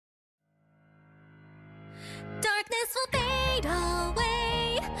Darkness will fade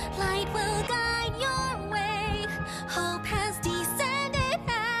away. Light will guide your way. Hope has descended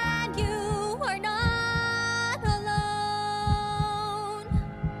and you are not alone.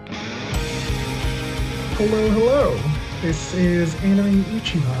 Hello. This is Anime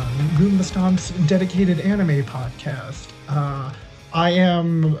Ichiban, Goomba Stomp's dedicated anime podcast. I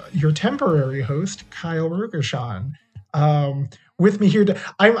am your temporary host, Kyle Rugershawn. With me here,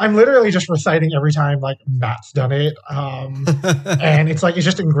 I'm literally just reciting every time like Matt's done it, and it's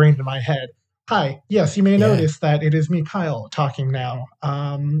just ingrained in my head. Hi, yes, you may notice that it is me, Kyle, talking now,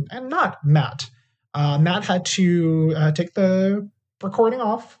 and not Matt. Matt had to take the recording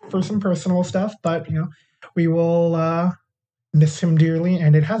off for some personal stuff, but we will miss him dearly,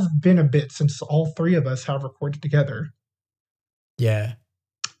 and it has been a bit since all three of us have recorded together. Yeah.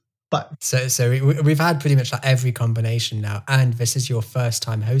 But so we've had pretty much like every combination now, and this is your first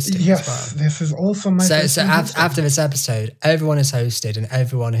time hosting yes, as well. This is also my first time hosting. After this episode, everyone has hosted and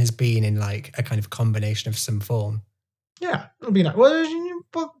everyone has been in like a kind of combination of some form. Yeah, it'll be nice.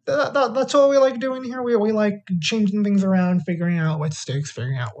 Well, that's what we like doing here. We like changing things around, figuring out what sticks,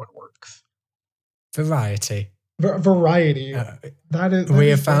 figuring out what works. Variety. Variety. We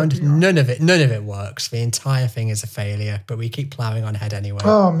have found none of it works. The entire thing is a failure, but we keep plowing on ahead anyway.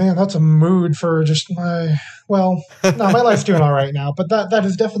 Oh man, that's a mood for just my life's doing all right now, but that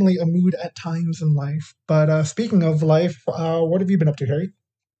is definitely a mood at times in life. But speaking of life, what have you been up to, Harry?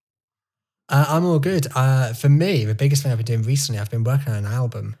 I'm all good. For me, the biggest thing I've been doing recently, I've been working on an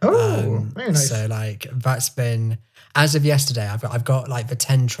album. Oh, very nice. So like that's been, as of yesterday, I've got like the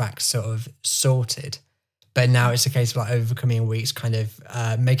 10 tracks sort of sorted. But now it's a case of like over the coming weeks, kind of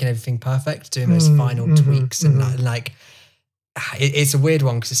making everything perfect, doing those final tweaks and like it's a weird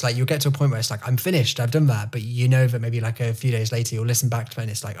one because it's like you'll get to a point where it's like I'm finished, I've done that, but you know that maybe like a few days later you'll listen back to it and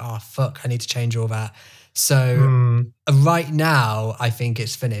it's like, oh fuck, I need to change all that. So right now I think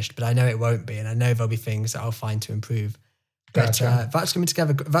it's finished, but I know it won't be, and I know there'll be things that I'll find to improve. Gotcha. But that's coming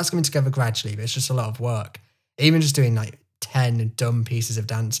together gradually. But it's just a lot of work. Even just doing like 10 dumb pieces of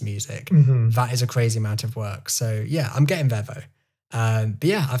dance music, that is a crazy amount of work. So yeah, I'm getting there though. But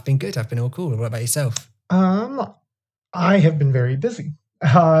yeah, I've been good. I've been all cool. What about yourself? I have been very busy.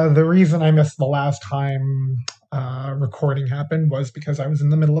 The reason I missed the last time recording happened was because I was in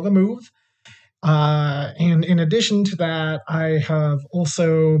the middle of a move. And in addition to that, I have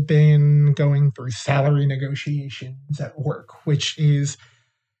also been going through salary negotiations at work, which is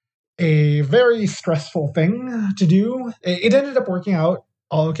a very stressful thing to do. It ended up working out.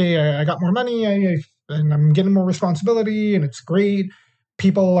 Okay, I got more money, and I'm getting more responsibility, and it's great.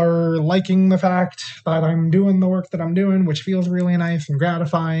 People are liking the fact that I'm doing the work that I'm doing, which feels really nice and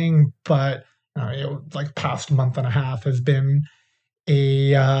gratifying. But like past month and a half has been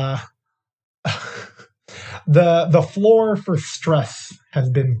a the floor for stress has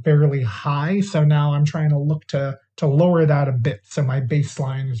been fairly high. So now I'm trying to look to lower that a bit, so my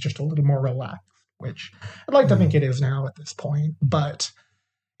baseline is just a little more relaxed, which I'd like to think it is now at this point. But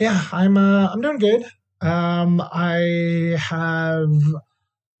yeah, I'm doing good. I have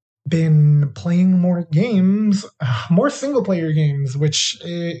been playing more games, more single player games, which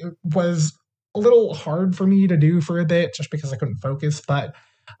was a little hard for me to do for a bit, just because I couldn't focus. But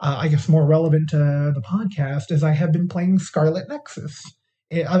I guess more relevant to the podcast is I have been playing Scarlet Nexus.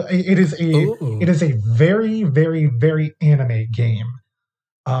 It is a very, very, very anime game.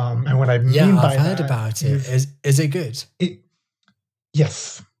 And what I mean by I've heard about it. Is it good?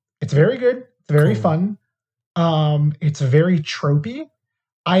 Yes, it's very good. It's very fun. It's very tropey.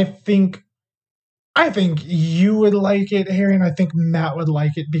 I think you would like it, Harry, and I think Matt would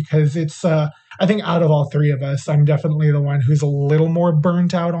like it because it's. I think out of all three of us, I'm definitely the one who's a little more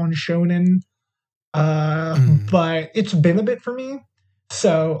burnt out on shonen. But it's been a bit for me.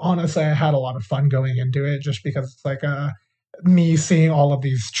 So honestly, I had a lot of fun going into it just because it's like me seeing all of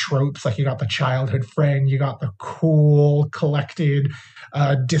these tropes. Like you got the childhood friend, you got the cool, collected,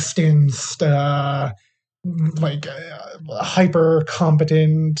 distanced, hyper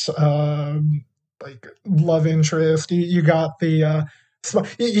competent, like love interest. You got the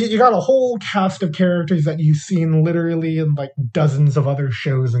you got a whole cast of characters that you've seen literally in like dozens of other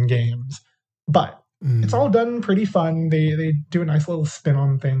shows and games, but it's all done pretty fun. They do a nice little spin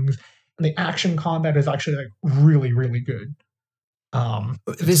on things, and the action combat is actually like really, really good. I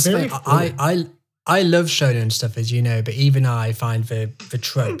love shonen stuff, as you know, but even I find the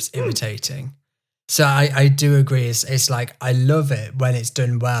tropes irritating. So I do agree. It's like I love it when it's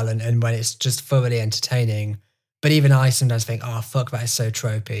done well and when it's just thoroughly entertaining. But even I sometimes think, oh fuck, that is so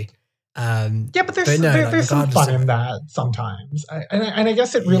tropey. Yeah, but But no, like there's some regardless fun of in that sometimes, and I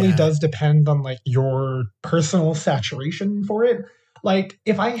guess it really yeah, does depend on like your personal saturation for it. Like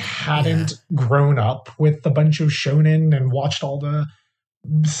if I yeah, hadn't grown up with a bunch of shonen and watched all the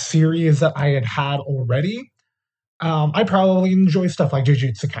series that I had already, I probably enjoy stuff like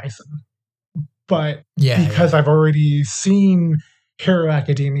Jujutsu Kaisen. But yeah, because yeah, I've already seen Hero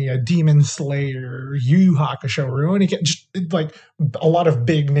Academia, Demon Slayer, Yu Yu Hakusho, Rurouni, just like a lot of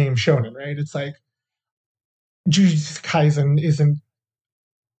big name shonen, right? It's like Jujutsu Kaisen isn't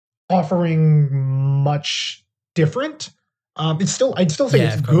offering much different. I'd still say yeah,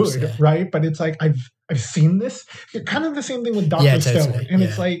 it's of course, good, yeah, right? But it's like I've seen this. Kind of the same thing with yeah, Doctor Stone, totally, and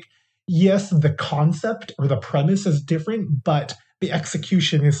it's yeah, like yes, the concept or the premise is different, but the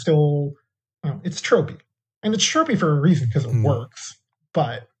execution is still it's tropey, and it's tropey for a reason because it mm. works.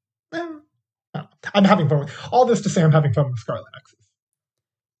 But I'm having fun with all this to say I'm having fun with Scarlet Nexus.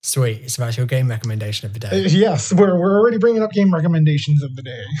 Sweet. It's about your game recommendation of the day. Yes, we're already bringing up game recommendations of the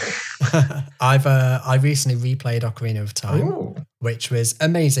day. I recently replayed Ocarina of Time, Ooh. which was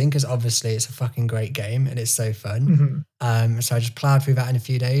amazing because obviously it's a fucking great game and it's so fun. Mm-hmm. So I just plowed through that in a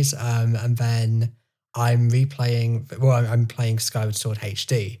few days, and then I'm replaying. Well, I'm playing Skyward Sword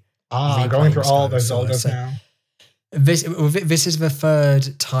HD. Going Replaying through all the Skyward Sword. Zeldas So now. this is the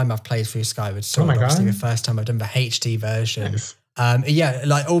third time I've played through Skyward Sword. Oh my Obviously, God. the first time I've done the HD version. Nice. Yeah,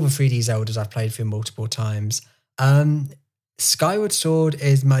 like all the 3D Zeldas I've played through multiple times. Skyward Sword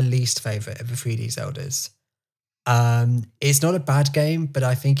is my least favorite of the 3D Zeldas. It's not a bad game, but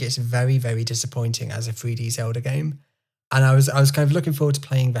I think it's very, very disappointing as a 3D Zelda game. And I was kind of looking forward to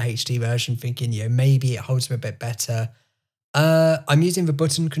playing the HD version, thinking, maybe it holds up a bit better. I'm using the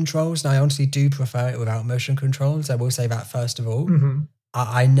button controls, and I honestly do prefer it without motion controls. I will say that first of all. Mm-hmm.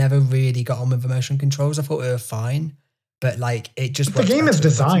 I never really got on with the motion controls. I thought they were fine, but like it just The game is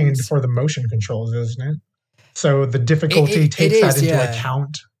designed for the motion controls, isn't it? So the difficulty takes that into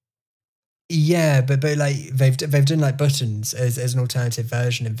account. Yeah, but like they've done like buttons as an alternative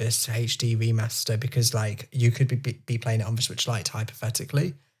version of this HD remaster because like you could be playing it on the Switch Lite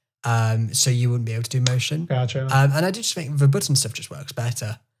hypothetically, so you wouldn't be able to do motion. Gotcha. And I do just think the button stuff just works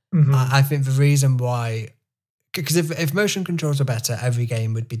better. Mm-hmm. I think the reason why, because if motion controls were better, every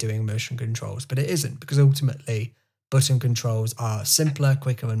game would be doing motion controls, but it isn't because ultimately button controls are simpler,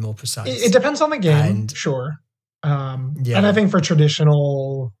 quicker, and more precise. It depends on the game, sure. Yeah. And I think for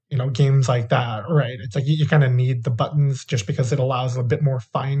traditional, games like that, right? It's like you kind of need the buttons just because it allows a bit more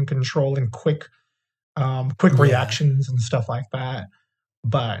fine control and quick reactions and stuff like that.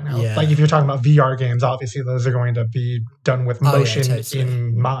 But like if you're talking about VR games, obviously those are going to be done with motion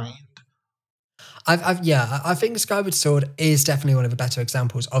in mind. I think Skyward Sword is definitely one of the better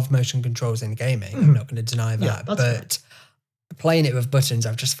examples of motion controls in gaming. I'm not going to deny that. Yeah, but fair. Playing it with buttons,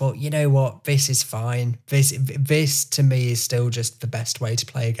 I've just thought, you know what, this is fine. This to me is still just the best way to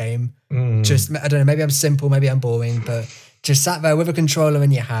play a game. Just, I don't know, maybe I'm simple, maybe I'm boring, but just sat there with a controller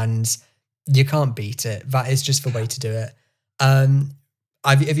in your hands, you can't beat it. That is just the way to do it.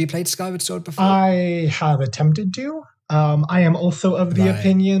 Have you played Skyward Sword before? I have attempted to. I am also of the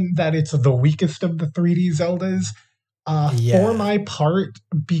opinion that it's the weakest of the 3D Zeldas. For my part,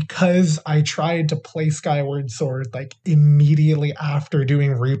 because I tried to play Skyward Sword like immediately after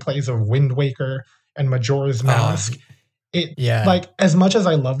doing replays of Wind Waker and Majora's Mask, like as much as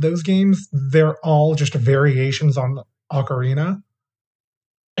I love those games, they're all just variations on Ocarina.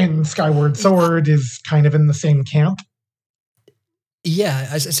 And Skyward Sword is kind of in the same camp.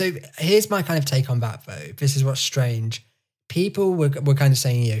 Yeah, so here's my kind of take on that though. This is what's strange. People were kind of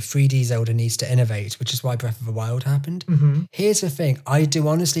saying, 3D Zelda needs to innovate, which is why Breath of the Wild happened. Mm-hmm. Here's the thing. I do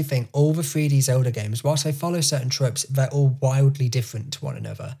honestly think all the 3D Zelda games, whilst I follow certain tropes, they're all wildly different to one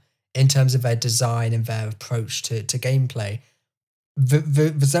another in terms of their design and their approach to gameplay.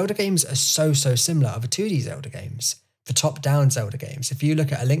 The Zelda games are so similar are the 2D Zelda games, the top-down Zelda games. If you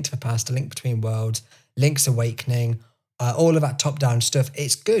look at A Link to the Past, A Link Between Worlds, Link's Awakening, all of that top-down stuff,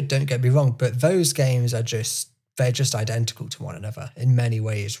 it's good, don't get me wrong, but those games are they're just identical to one another in many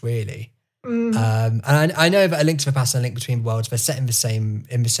ways, really. And I know that A Link to the Past and A Link Between Worlds, they're set in the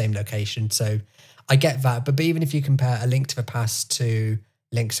same location, so I get that. But even if you compare A Link to the Past to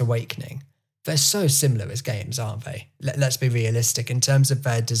Link's Awakening, they're so similar as games, aren't they? Let's be realistic in terms of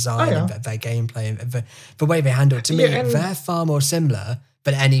their design and their gameplay and the way they handle it. To me, they're far more similar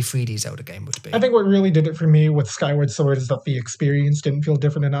than any 3D Zelda game would be. I think what really did it for me with Skyward Sword is that the experience didn't feel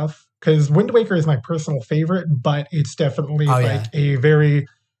different enough. Because Wind Waker is my personal favorite, but it's definitely a very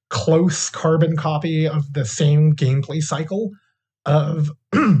close carbon copy of the same gameplay cycle of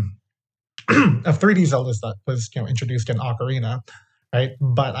 3D Zeldas that was introduced in Ocarina. right?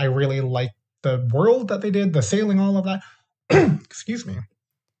 But I really like the world that they did, the sailing, all of that. Excuse me.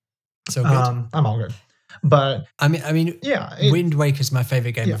 So good. I'm all good. But I mean, yeah, Wind Waker is my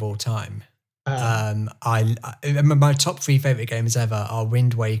favorite game Yeah. of all time. My top 3 favorite games ever are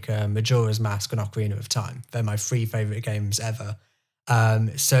Wind Waker, Majora's Mask, and Ocarina of Time. They're my 3 favorite games ever.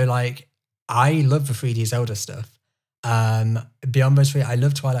 So like, I love the 3D Zelda stuff. Beyond those 3, I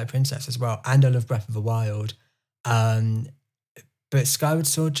love Twilight Princess as well, and I love Breath of the Wild. But Skyward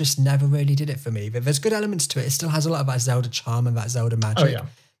Sword just never really did it for me. But there's good elements to it. It still has a lot of that Zelda charm and that Zelda magic. Oh yeah.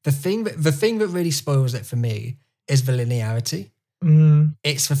 The thing that really spoils it for me is the linearity.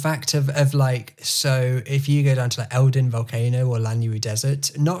 It's the fact of like, so if you go down to like Eldin Volcano or Lanayru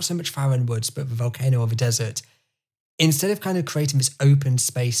Desert, not so much Farron Woods, but the volcano or the desert, instead of kind of creating this open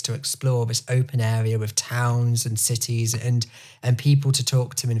space to explore, this open area with towns and cities and people to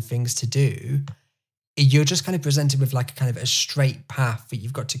talk to and things to do, you're just kind of presented with like a kind of a straight path that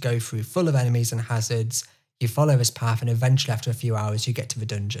you've got to go through, full of enemies and hazards. You follow this path, and eventually after a few hours you get to the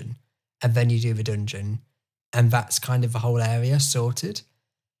dungeon, and then you do the dungeon, and that's kind of the whole area sorted.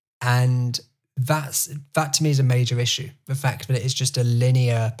 And that to me is a major issue, the fact that it is just a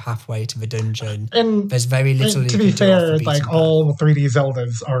linear pathway to the dungeon, And there's very little to you be can do off the fair, beaten like path. all 3D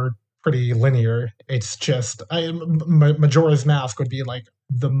Zeldas are pretty linear. It's just Majora's Mask would be like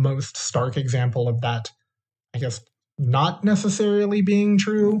the most stark example of that. I guess not necessarily being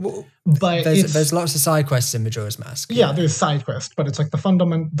true, Well, but there's lots of side quests in Majora's Mask. yeah, there's side quests, but it's like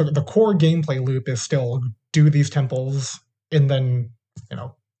the core gameplay loop is still do these temples and then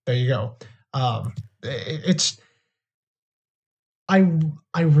there you go. It's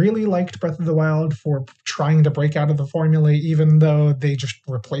I really liked Breath of the Wild for trying to break out of the formula, even though they just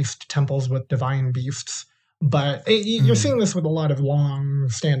replaced temples with divine beasts. But you're seeing this with a lot of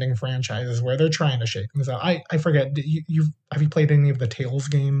long-standing franchises where they're trying to shake things out. I forget. Have you played any of the Tales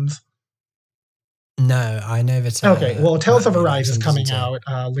games? No, I know that. Okay, well, Tales of Matt Arise is listens coming to-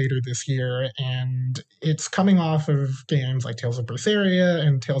 out later this year, and it's coming off of games like Tales of Berseria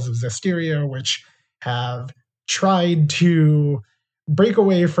and Tales of Zestiria, which have tried to break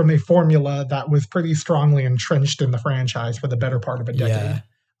away from a formula that was pretty strongly entrenched in the franchise for the better part of a decade.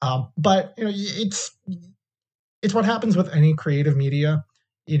 Yeah. But it's what happens with any creative media.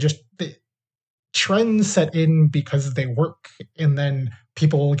 The trends set in because they work, and then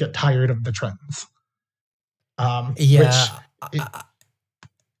people get tired of the trends. Yeah,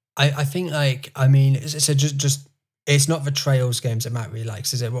 I think like, I mean, so just it's not the Trails games that Matt really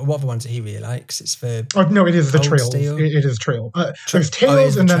likes, is it? What are the ones that he really likes? It's the No, it is the Cold Trails. Steel? It is Trail. There's it is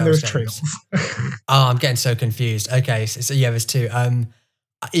Tales, the and then there's Trails Trails. I'm getting so confused. Okay, so yeah, there's 2.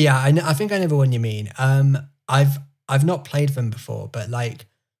 Yeah, I think I know the one you mean. I've not played them before, but like,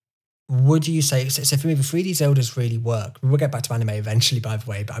 would you say so? For me, the 3D Zeldas really work. We'll get back to anime eventually, by the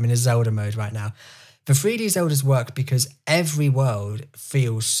way, but I'm in a Zelda mode right now. The 3D Zeldas work because every world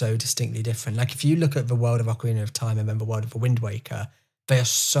feels so distinctly different. Like if you look at the world of Ocarina of Time and then the world of the Wind Waker, they are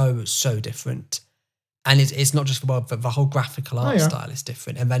so different. And it's not just the world, but the whole graphical art yeah. style is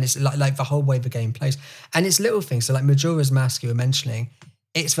different. And then it's like the whole way the game plays. And it's little things. So like Majora's Mask you were mentioning,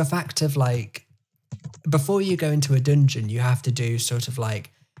 it's the fact of like, before you go into a dungeon, you have to do sort of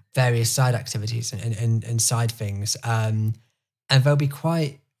like various side activities and side things. And they'll be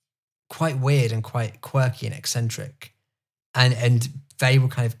quite weird and quite quirky and eccentric. And they will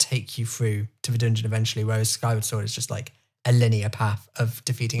kind of take you through to the dungeon eventually, whereas Skyward Sword is just like a linear path of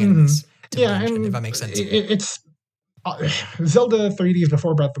defeating enemies to the dungeon, and if that makes sense. It's Zelda 3Ds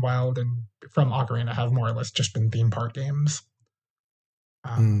before Breath of the Wild and from Ocarina have more or less just been theme park games.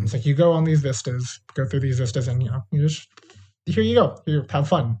 It's like you go on these vistas, go through these vistas, and you just here you go, you have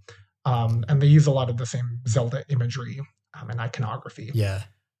fun. And they use a lot of the same Zelda imagery and iconography. Yeah.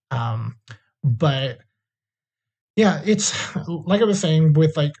 But yeah, it's like I was saying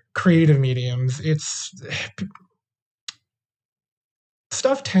with like creative mediums, it's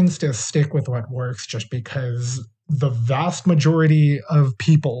stuff tends to stick with what works just because the vast majority of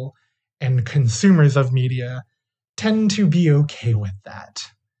people and consumers of media tend to be okay with that.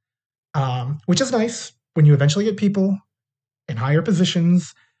 Which is nice when you eventually get people in higher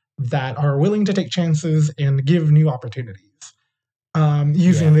positions that are willing to take chances and give new opportunities.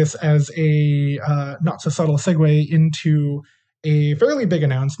 Using this as a not so subtle segue into a fairly big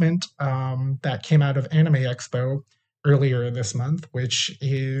announcement that came out of Anime Expo earlier this month, which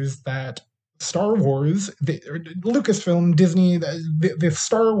is that Star Wars, Lucasfilm, Disney, the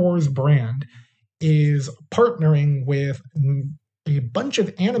Star Wars brand is partnering with a bunch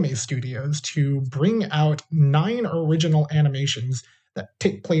of anime studios to bring out 9 original animations that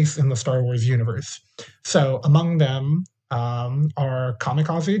take place in the Star Wars universe. So among them, are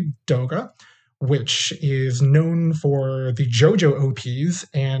Kamikaze Doga, which is known for the JoJo OPs.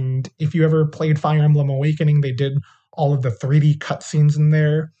 And if you ever played Fire Emblem Awakening, they did all of the 3D cutscenes in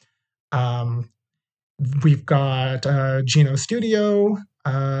there. We've got Geno Studio,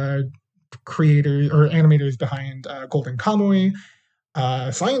 creators or animators behind Golden Kamuy,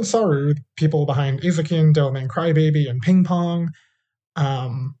 Science Saru, people behind Izukin, Devilman Crybaby, and Ping Pong,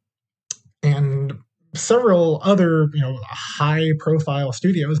 and several other high-profile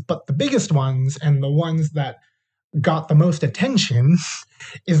studios. But the biggest ones and the ones that got the most attention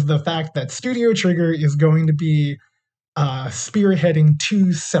is the fact that Studio Trigger is going to be spearheading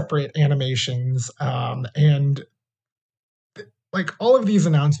 2 separate animations, and like all of these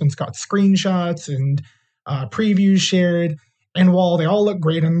announcements got screenshots and previews shared. And while they all look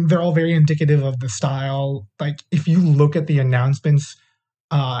great and they're all very indicative of the style, like if you look at the announcements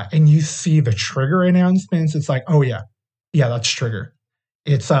and you see the Trigger announcements, it's like, oh yeah, that's Trigger.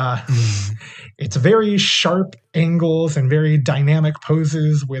 It's it's very sharp angles and very dynamic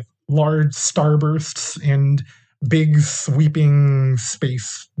poses with large starbursts and big sweeping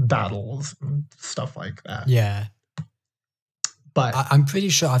space battles and stuff like that. Yeah. But I'm pretty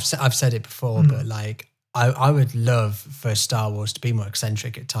sure I've said it before, but like I would love for Star Wars to be more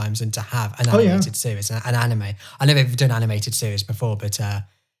eccentric at times and to have an animated series, an anime. I know they've done animated series before, but to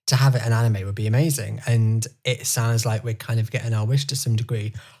have it an anime would be amazing. And it sounds like we're kind of getting our wish to some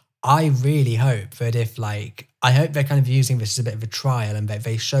degree. I really hope that I hope they're kind of using this as a bit of a trial and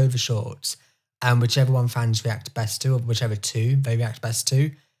they show the shorts, and whichever one fans react best to, or whichever 2 they react best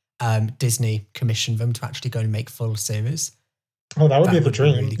to, Disney commission them to actually go and make full series. Oh, that would be the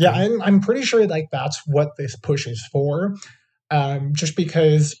dream. Really yeah, cool. I'm pretty sure like that's what this push is for. Just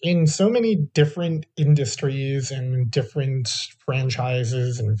because in so many different industries and different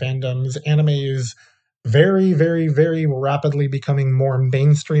franchises and fandoms, anime is very, very, very rapidly becoming more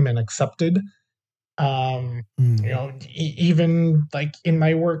mainstream and accepted. Even like in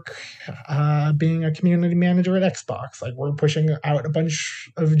my work, being a community manager at Xbox, like we're pushing out a bunch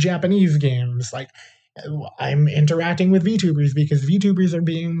of Japanese games. Like I'm interacting with VTubers because VTubers are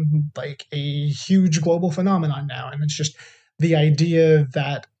being like a huge global phenomenon now. And it's just the idea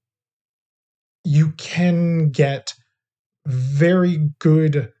that you can get very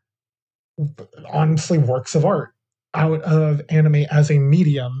good, honestly, works of art out of anime as a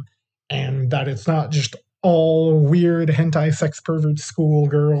medium, and that it's not just all weird hentai sex pervert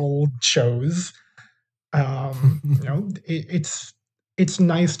schoolgirl shows. It's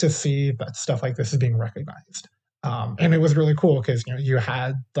nice to see that stuff like this is being recognized. And it was really cool because you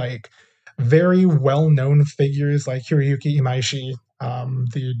had like very well-known figures like Hiroyuki Imaishi,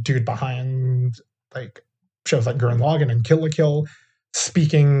 the dude behind like shows like Gurren Lagann and Kill la Kill,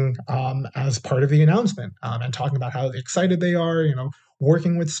 speaking as part of the announcement, and talking about how excited they are,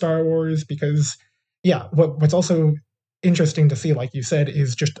 working with Star Wars. Because what's also interesting to see, like you said,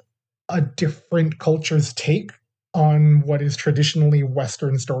 is just a different culture's take on what is traditionally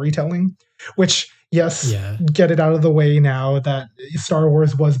Western storytelling, which, get it out of the way now that Star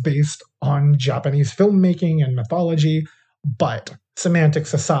Wars was based on Japanese filmmaking and mythology, but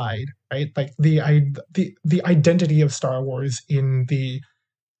semantics aside, right? Like the identity of Star Wars in the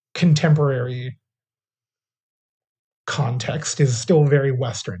contemporary context is still very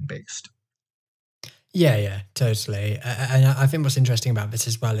Western based. Yeah, totally. And I think what's interesting about this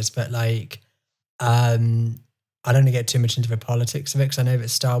as well is that like, I don't want to get too much into the politics of it because I know that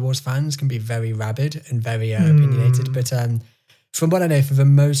Star Wars fans can be very rabid and very opinionated. But from what I know, for the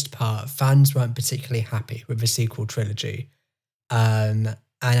most part, fans weren't particularly happy with the sequel trilogy. And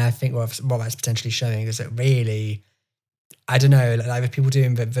I think what that's potentially showing is that really, I don't know, like the people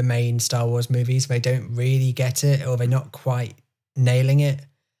doing the main Star Wars movies, they don't really get it or they're not quite nailing it.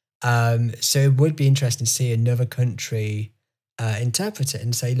 So it would be interesting to see another country interpret it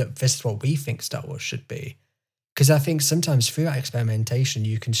and say, look, this is what we think Star Wars should be. Because I think sometimes through that experimentation,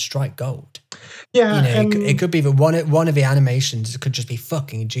 you can strike gold. Yeah. It could be that one of the animations could just be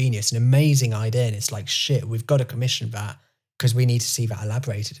fucking genius, an amazing idea. And it's like, shit, we've got to commission that because we need to see that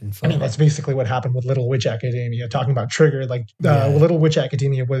elaborated in film. That's basically what happened with Little Witch Academia. Talking about Trigger, like Little Witch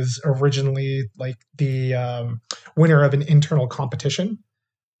Academia was originally like the winner of an internal competition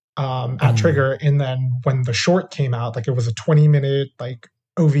at Trigger. And then when the short came out, like it was a 20-minute like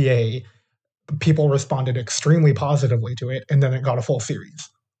OVA, people responded extremely positively to it, and then it got a full series.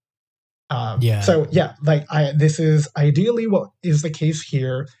 So this is ideally what is the case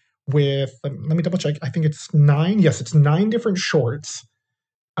here with, let me double check. I think it's 9. Yes, it's 9 different shorts.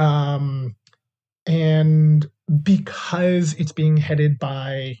 And because it's being headed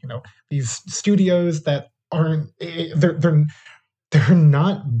by, these studios that aren't they're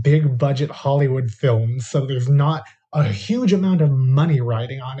not big budget Hollywood films, so there's not a huge amount of money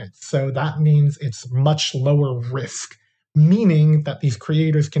riding on it. So that means it's much lower risk, meaning that these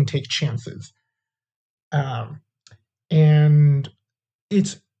creators can take chances. And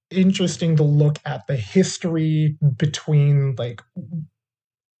it's interesting to look at the history between like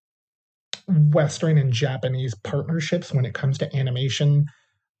Western and Japanese partnerships when it comes to animation.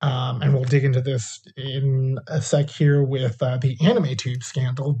 And we'll dig into this in a sec here with the AnimeTube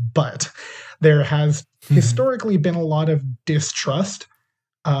scandal, but there has historically been a lot of distrust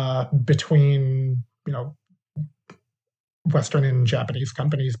between, Western and Japanese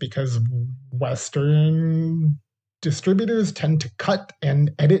companies because Western distributors tend to cut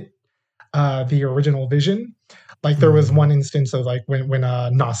and edit the original vision. Like there was one instance of like when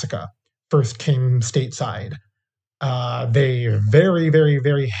Nausicaa first came stateside, they very, very,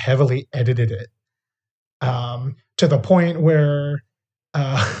 very heavily edited it to the point where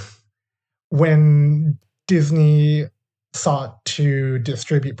when Disney sought to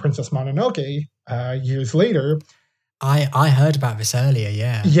distribute Princess Mononoke years later, I heard about this earlier,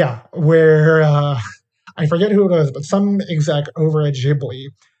 yeah. Yeah, where I forget who it was, but some exec over at Ghibli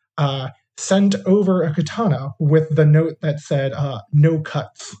sent over a katana with the note that said, no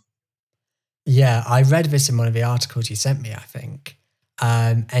cuts. Yeah, I read this in one of the articles you sent me, I think.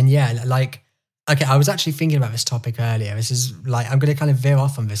 And yeah, like, okay, I was actually thinking about this topic earlier. This is like, I'm going to kind of veer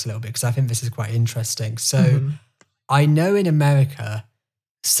off on this a little bit because I think this is quite interesting. So I know in America,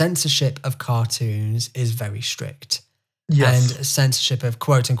 censorship of cartoons is very strict. Yes. And censorship of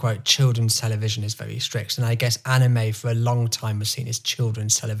quote unquote children's television is very strict. And I guess anime for a long time was seen as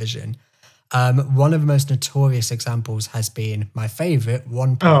children's television. One of the most notorious examples has been my favorite,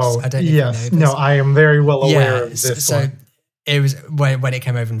 One Piece. Oh, I don't know yes. if you know this. No, I am very well aware of this so one. it was when it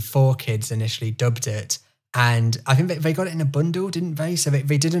came over and 4Kids initially dubbed it. And I think they got it in a bundle, didn't they? So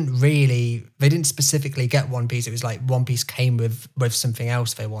they didn't specifically get One Piece. It was like One Piece came with something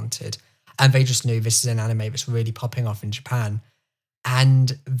else they wanted. And they just knew this is an anime that's really popping off in Japan.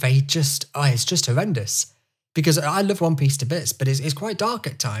 And they just, it's just horrendous. Because I love One Piece to bits, but it's quite dark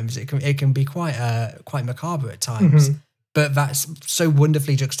at times. It can be quite macabre at times. But that's so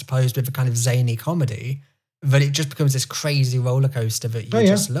wonderfully juxtaposed with a kind of zany comedy that it just becomes this crazy roller coaster that you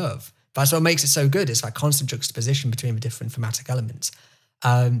just love. That's what makes it so good. It's like constant juxtaposition between the different thematic elements.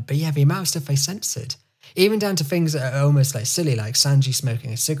 But yeah, the amount of stuff they censored, even down to things that are almost like silly, like Sanji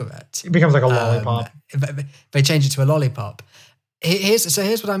smoking a cigarette. It becomes like a lollipop. They change it to a lollipop.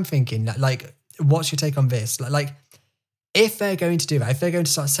 Here's what I'm thinking. Like, what's your take on this? Like, if they're going to do that, if they're going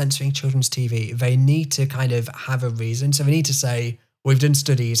to start censoring children's TV, they need to kind of have a reason. So they need to say, we've done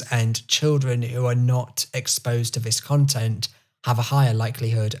studies and children who are not exposed to this content have a higher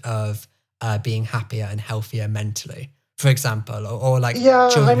likelihood of being happier and healthier mentally, for example, or like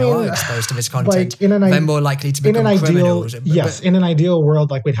children who are exposed to this content, like they're more likely to become criminals. Yes, in an ideal world,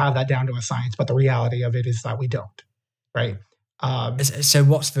 like we'd have that down to a science, but the reality of it is that we don't, right? So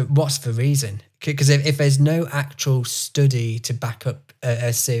what's the reason? Because if there's no actual study to back up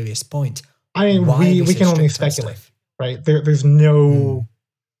a serious point, I mean, we can only speculate, right? There's no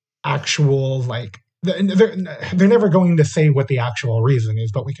actual like. They're never going to say what the actual reason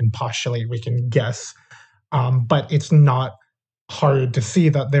is, but we can postulate, we can guess. But it's not hard to see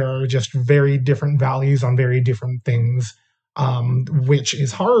that there are just very different values on very different things, which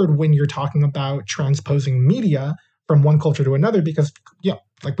is hard when you're talking about transposing media from one culture to another, because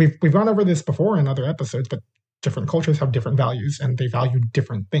like we've gone over this before in other episodes, but different cultures have different values and they value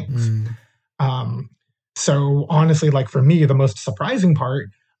different things. So honestly, like for me, the most surprising part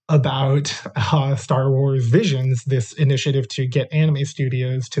about Star Wars Visions, this initiative to get anime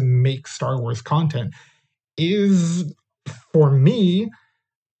studios to make Star Wars content, is for me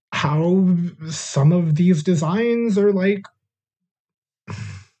how some of these designs are like,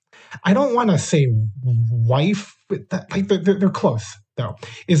 I don't want to say wife, like they're close though.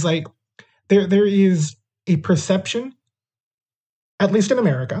 Is like there is a perception, at least in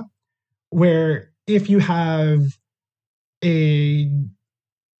America, where if you have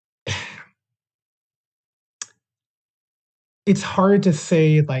it's hard to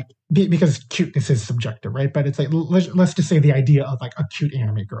say like because cuteness is subjective, right? But it's like let's just say the idea of like a cute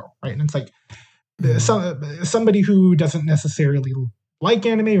anime girl, right? And it's like somebody who doesn't necessarily like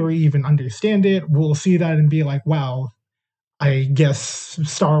anime or even understand it will see that and be like, wow, I guess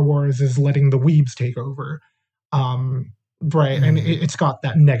Star Wars is letting the weebs take over, right? And it's got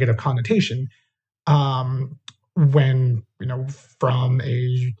that negative connotation when from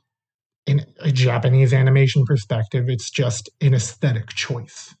in a Japanese animation perspective, it's just an aesthetic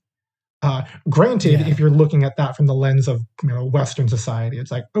choice. Granted, Yeah. if you're looking at that from the lens of Western society,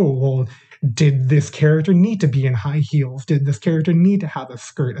 it's like, oh, well, did this character need to be in high heels? Did this character need to have a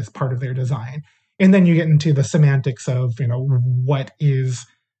skirt as part of their design? And then you get into the semantics of what is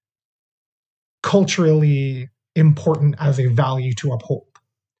culturally important as a value to uphold.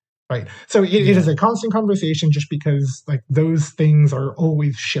 Right. So it is a constant conversation, just because like those things are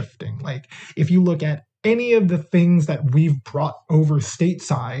always shifting. Like if you look at any of the things that we've brought over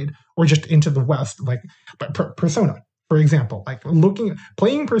stateside or just into the West, like Persona, for example, like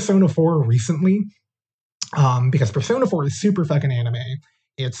playing Persona 4 recently, because Persona 4 is super fucking anime.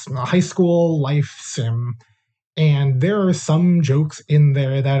 It's a high school life sim, and there are some jokes in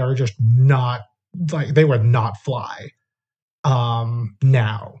there that are just not, like, they would not fly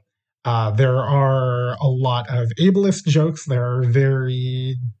now. There are a lot of ableist jokes. There are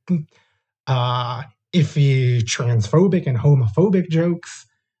very iffy transphobic and homophobic jokes.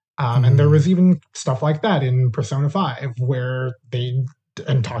 And there was even stuff like that in Persona 5 where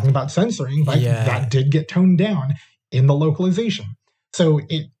and talking about censoring, like that did get toned down in the localization. So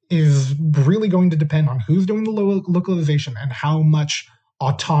it is really going to depend on who's doing the localization and how much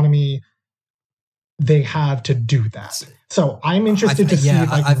autonomy they have to do that. So I'm interested to see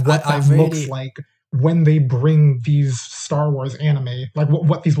what that looks like when they bring these Star Wars anime, like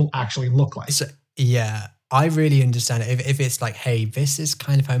what these will actually look like. So, I really understand it. If it's like, hey, this is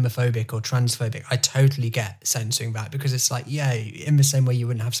kind of homophobic or transphobic, I totally get censoring that, because it's like, in the same way you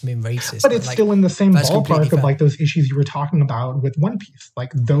wouldn't have something racist. But it's like, still in the same ballpark of like those issues you were talking about with One Piece.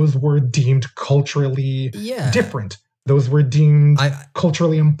 Like those were deemed culturally different. Those were deemed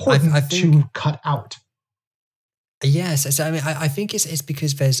culturally important to cut out. Yes, so I mean, I think it's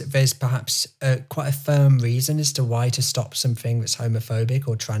because there's perhaps quite a firm reason as to why to stop something that's homophobic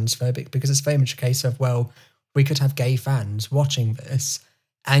or transphobic, because it's very much a case of, well, we could have gay fans watching this,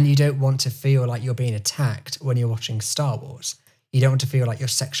 and you don't want to feel like you're being attacked when you're watching Star Wars. You don't want to feel like your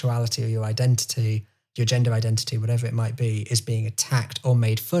sexuality or your identity, your gender identity, whatever it might be, is being attacked or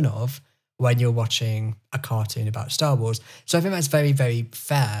made fun of when you're watching a cartoon about Star Wars. So I think that's very, very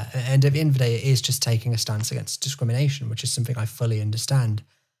fair. And at the end of the day, it is just taking a stance against discrimination, which is something I fully understand.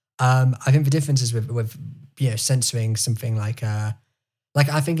 I think the difference is with censoring something like I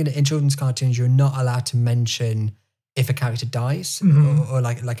think in children's cartoons, you're not allowed to mention if a character dies or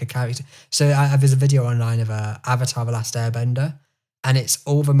like a character. So there's a video online of Avatar: The Last Airbender, and it's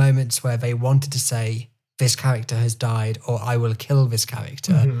all the moments where they wanted to say, this character has died, or I will kill this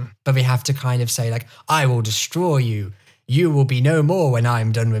character. But we have to kind of say, like, I will destroy you. You will be no more when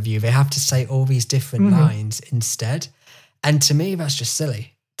I'm done with you. They have to say all these different lines instead. And to me, that's just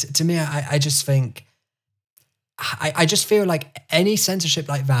silly. To me, I just think, I just feel like any censorship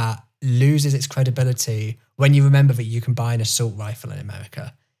like that loses its credibility when you remember that you can buy an assault rifle in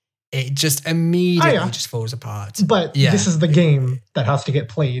America. It just immediately just falls apart. But this is the game that has to get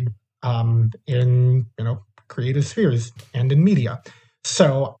played in creative spheres and in media.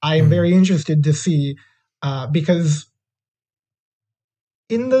 So I am very interested to see because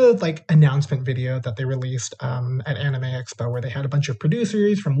in the announcement video that they released at Anime Expo, where they had a bunch of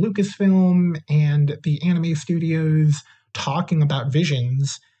producers from Lucasfilm and the anime studios talking about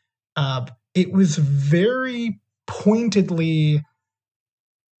visions, it was very pointedly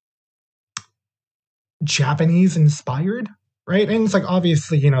Japanese inspired. Right. And it's like,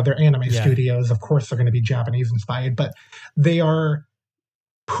 obviously, they're anime studios. Of course, they're going to be Japanese inspired, but they are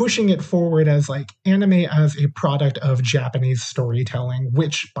pushing it forward as like anime as a product of Japanese storytelling,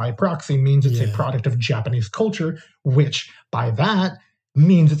 which by proxy means it's a product of Japanese culture, which by that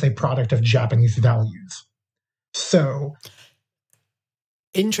means it's a product of Japanese values. So.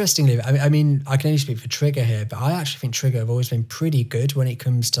 Interestingly, I mean, I can only speak for Trigger here, but I actually think Trigger have always been pretty good when it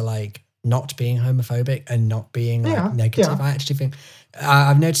comes to not being homophobic and not being negative. I actually think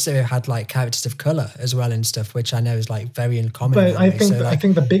I've noticed that it had characters of color as well and stuff, which I know is very uncommon. But I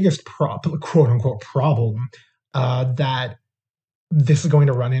think the biggest quote unquote problem that this is going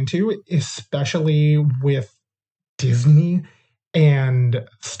to run into, especially with Disney and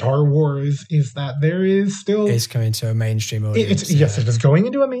Star Wars, is that there is still it's coming to a mainstream audience. Yes, it is going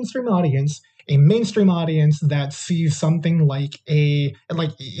into a mainstream audience. A mainstream audience that sees something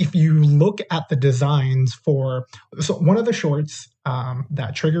if you look at the designs for, so one of the shorts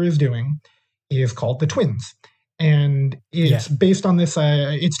that Trigger is doing is called The Twins. And it's based on this,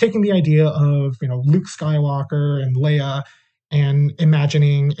 it's taking the idea of, Luke Skywalker and Leia and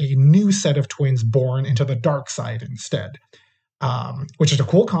imagining a new set of twins born into the dark side instead. Which is a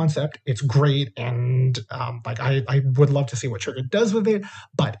cool concept. It's great, and I would love to see what Trigger does with it.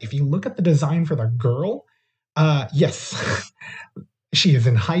 But if you look at the design for the girl, yes, she is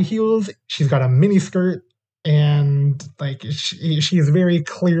in high heels. She's got a mini skirt, and like she is very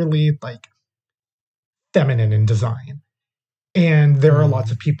clearly like feminine in design. And there are lots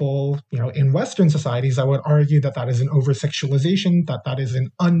of people, in Western societies, I would argue that that is an over sexualization, that is an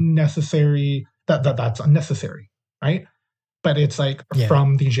unnecessary, that's unnecessary, right? But it's like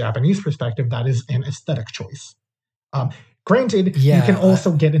from the Japanese perspective, that is an aesthetic choice. Granted, you can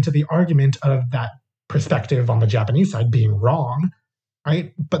also get into the argument of that perspective on the Japanese side being wrong,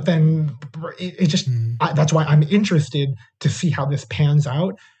 right? But then it just, that's why I'm interested to see how this pans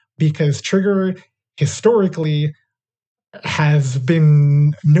out, because Trigger historically has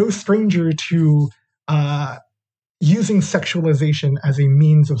been no stranger to using sexualization as a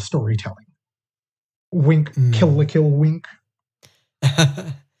means of storytelling. Wink, Kill la Kill, wink.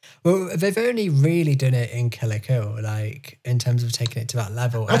 Well, they've only really done it in Kill la Kill, like in terms of taking it to that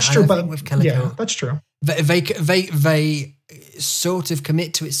level. That's true, but with Kill la Kill, that's true. They sort of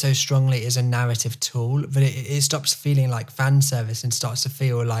commit to it so strongly as a narrative tool that it stops feeling like fan service and starts to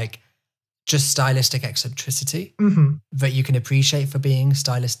feel like just stylistic eccentricity that you can appreciate for being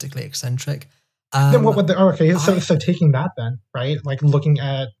stylistically eccentric. Then what would so taking that then, right? Like looking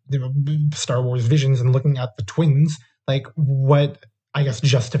at the Star Wars Visions and looking at the twins, like what, I guess,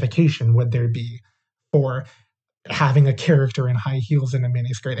 justification would there be for having a character in high heels and a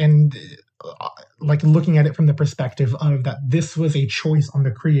miniskirt? And like looking at it from the perspective of that this was a choice on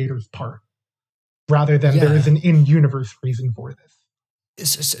the creator's part, rather than there is an in-universe reason for this.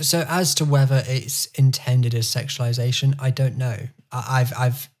 So as to whether it's intended as sexualization, I don't know.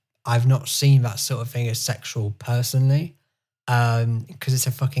 I've not seen that sort of thing as sexual personally, because it's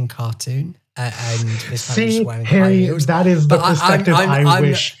a fucking cartoon. And this see, Harry, that is the perspective I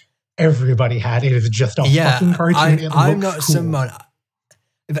wish everybody had. It is just a fucking cartoon. I'm not someone.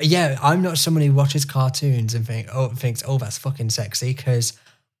 But I'm not someone who watches cartoons and thinks, oh, that's fucking sexy, because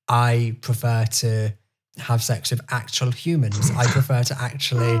I prefer to have sex with actual humans. I prefer to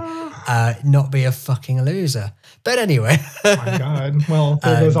actually not be a fucking loser. But anyway. Oh my God. Well,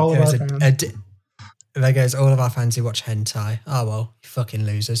 there goes all of our fans. There goes all of our fans who watch hentai. Oh, well, you fucking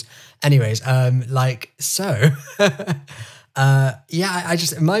losers. Anyways, I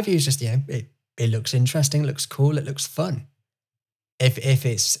just, my view is just, it looks interesting, it looks cool, it looks fun. If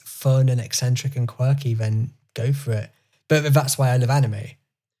it's fun and eccentric and quirky, then go for it. But that's why I love anime.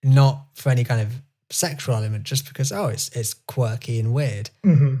 Not for any kind of sexual element, just because it's quirky and weird.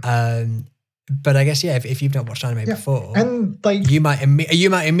 But I guess if you've not watched anime before, and like you might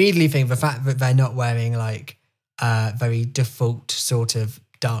immediately think the fact that they're not wearing like very default sort of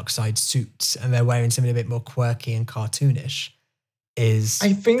dark side suits and they're wearing something a bit more quirky and cartoonish is,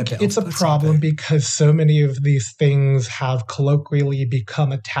 I think it's a problem because so many of these things have colloquially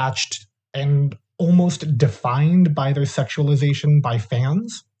become attached and almost defined by their sexualization by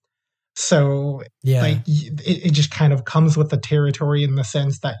fans. So like it just kind of comes with the territory in the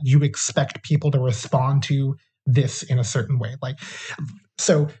sense that you expect people to respond to this in a certain way. Like,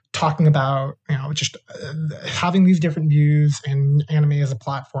 so talking about, just having these different views and anime as a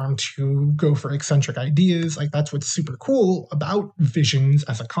platform to go for eccentric ideas, like that's what's super cool about Visions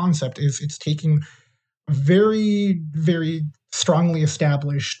as a concept is it's taking very, very strongly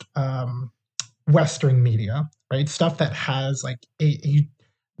established Western media, right? Stuff that has like a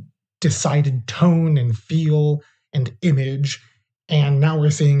decided tone and feel and image, and now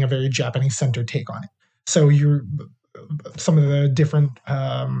we're seeing a very Japanese-centered take on it. So some of the different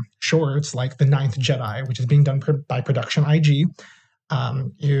shorts, like The Ninth Jedi, which is being done by Production IG,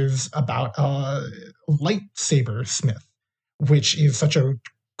 is about a lightsaber smith, which is such a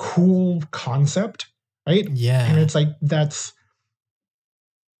cool concept, right? Yeah. And it's like, that's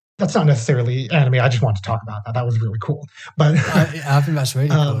not necessarily anime. I just wanted to talk about that. That was really cool. But I think that's really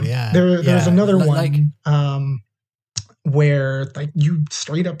cool. Yeah. There's another one where like you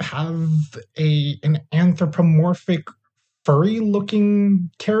straight up have an anthropomorphic furry looking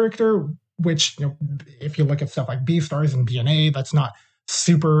character, which if you look at stuff like Beastars and BNA, that's not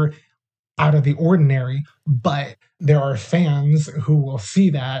super out of the ordinary, but there are fans who will see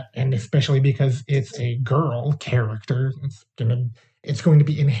that, and especially because it's a girl character, it's going to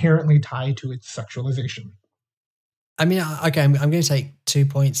be inherently tied to its sexualization. I mean, okay, I'm going to take 2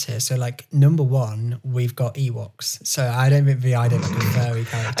 points here. So, like, number one, we've got Ewoks. So I don't think the idea of a furry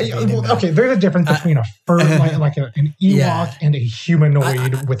character. Okay, there's a difference between a fur, like an Ewok, and a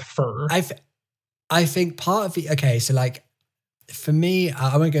humanoid with fur. I think part of the so like for me,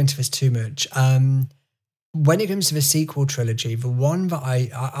 I won't go into this too much. When it comes to the sequel trilogy, the one that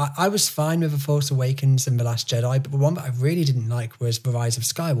I was fine with The Force Awakens and The Last Jedi, but the one that I really didn't like was The Rise of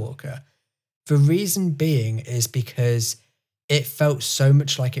Skywalker. The reason being is because it felt so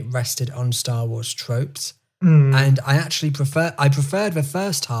much like it rested on Star Wars tropes. Mm. And I preferred the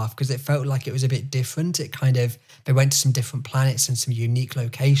first half because it felt like it was a bit different. They went to some different planets and some unique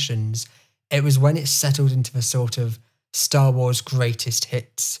locations. It was when it settled into the sort of Star Wars greatest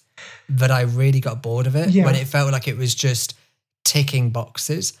hits that I really got bored of it, when it felt like it was just ticking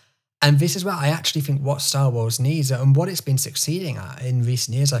boxes. And this is where I actually think what Star Wars needs and what it's been succeeding at in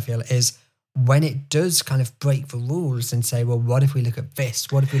recent years, I feel, is when it does kind of break the rules and say, well, what if we look at this?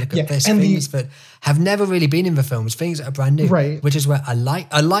 What if we look at this? And things that have never really been in the films, things that are brand new, right? Which is where a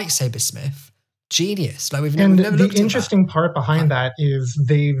lightsaber smith, genius. Like we've never And looked the at interesting part behind that is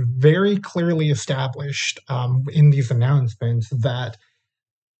they very clearly established in these announcements that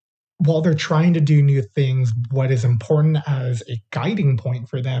while they're trying to do new things, what is important as a guiding point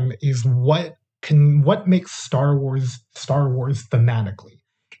for them is what makes Star Wars thematically.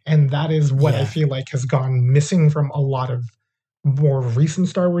 And that is what I feel like has gone missing from a lot of more recent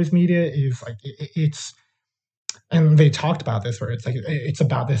Star Wars media, is like it's, and they talked about this, where it's like it's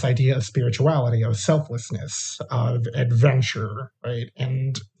about this idea of spirituality, of selflessness, of adventure, right?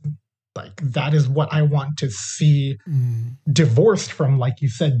 And like that is what I want to see divorced from, like you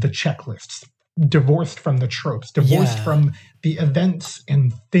said, the checklists, divorced from the tropes, divorced from the events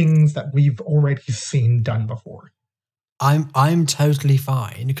and things that we've already seen done before. I'm totally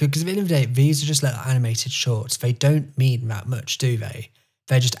fine, because at the end of the day, these are just little animated shorts. They don't mean that much, do they?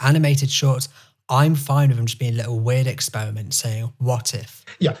 They're just animated shorts. I'm fine with them just being little weird experiments saying, what if?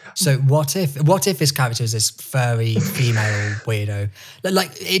 Yeah. So what if this character is this furry female weirdo? Like,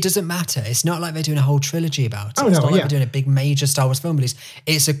 it doesn't matter. It's not like they're doing a whole trilogy about it. It's not like they're doing a big major Star Wars film release.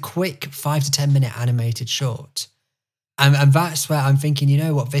 It's a quick 5 to 10 minute animated short. And that's where I'm thinking, you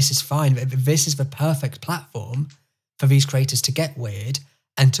know what, this is fine. This is the perfect platform for these creators to get weird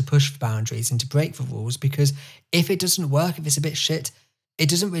and to push the boundaries and to break the rules, because if it doesn't work, if it's a bit shit,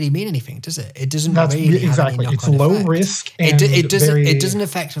 it doesn't really mean anything, does it? It doesn't really exactly. have any it's low effect. Risk. And it doesn't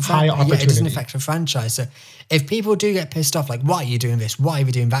affect a high opportunity. It doesn't affect a franchise. So if people do get pissed off, like, why are you doing this? Why are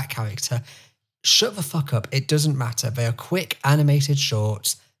you doing that character? Shut the fuck up. It doesn't matter. They are quick animated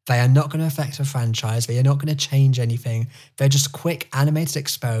shorts. They are not going to affect a franchise. They are not going to change anything. They're just quick animated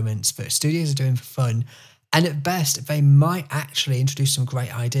experiments that studios are doing for fun. And at best, they might actually introduce some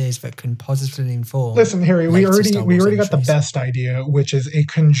great ideas that can positively inform. Listen, Harry, we already got the entries. best idea, which is a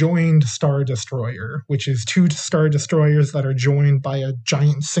conjoined Star Destroyer, which is 2 Star Destroyers that are joined by a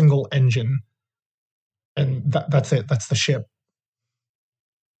giant single engine. And that's it. That's the ship.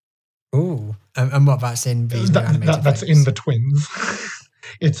 Ooh. And what, that's in these new animated that's films? in the Twins.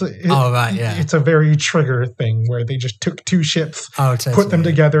 It's a very Trigger thing where they just took 2 ships, put them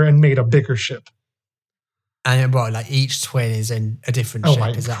together, and made a bigger ship. And what, like each twin is in a different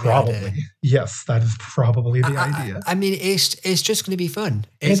ship? Is that probably? The idea? Yes, that is probably the idea. I mean, it's just going to be fun.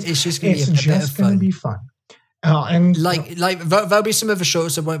 It's just going to be a bit of just going to be fun. And there'll be some of the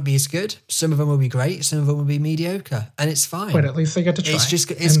shorts that won't be as good. Some of them will be great. Some of them will be mediocre, and it's fine. But at least they get to try.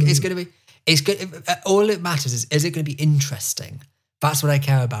 It's going to be. It's good. All it matters is it going to be interesting? That's what I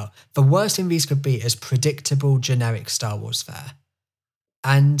care about. The worst thing these could be is predictable, generic Star Wars fare,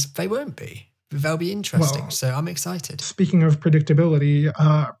 and they won't be. They'll be interesting, so I'm excited. Speaking of predictability,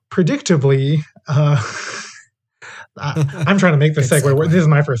 predictably, I'm trying to make the segue. This is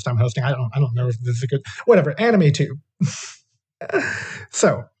my first time hosting. I don't know if this is a good. Whatever. AnimeTube.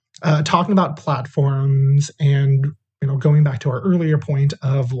 So, talking about platforms, and going back to our earlier point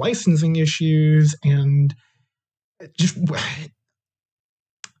of licensing issues, and just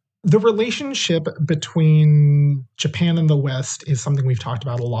the relationship between Japan and the West is something we've talked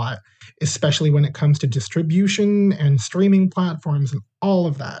about a lot, especially when it comes to distribution and streaming platforms and all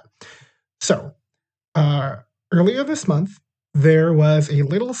of that. So, earlier this month, there was a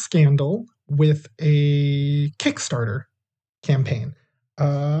little scandal with a Kickstarter campaign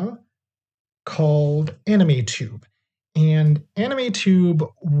called AnimeTube. And AnimeTube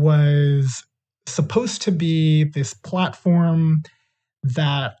was supposed to be this platform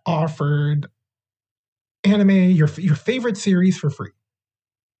that offered anime, your favorite series, for free.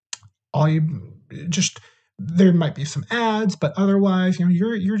 There might be some ads, but otherwise,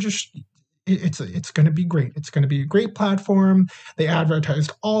 you're just, it's going to be great. It's going to be a great platform. They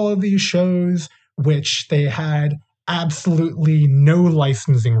advertised all of these shows, which they had absolutely no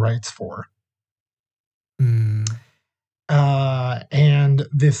licensing rights for. And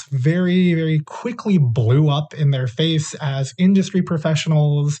this very, very quickly blew up in their face as industry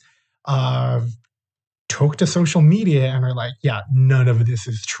professionals took to social media and are like, yeah, none of this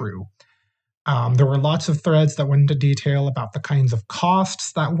is true. There were lots of threads that went into detail about the kinds of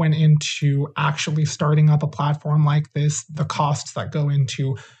costs that went into actually starting up a platform like this, the costs that go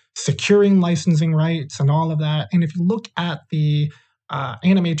into securing licensing rights and all of that. And if you look at the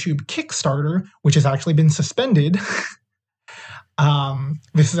AnimeTube Kickstarter, which has actually been suspended,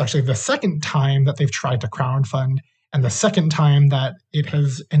 this is actually the second time that they've tried to crowdfund and the second time that it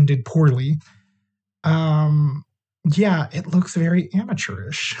has ended poorly. Yeah, it looks very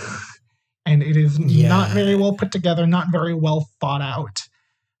amateurish. And it is not very well put together, not very well thought out.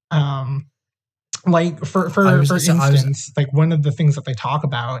 Like for instance, like one of the things that they talk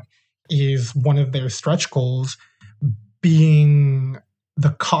about is one of their stretch goals being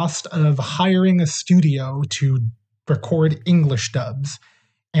the cost of hiring a studio to record English dubs.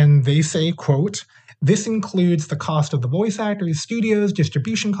 And they say, quote, "This includes the cost of the voice actors, studios,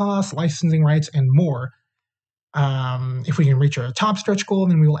 distribution costs, licensing rights, and more. If we can reach our top stretch goal,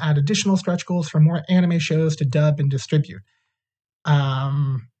 then we will add additional stretch goals for more anime shows to dub and distribute."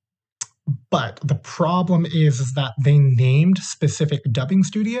 But the problem is that they named specific dubbing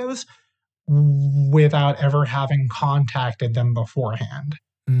studios without ever having contacted them beforehand.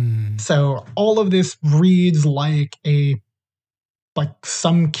 So all of this reads like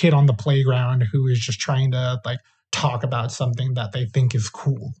some kid on the playground who is just trying to like talk about something that they think is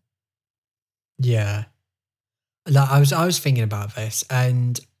cool. Yeah. Like, I was thinking about this,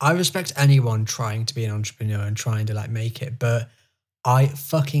 and I respect anyone trying to be an entrepreneur and trying to like make it, but I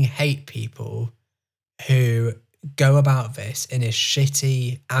fucking hate people who go about this in a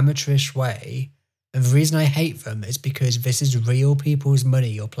shitty, amateurish way. And the reason I hate them is because this is real people's money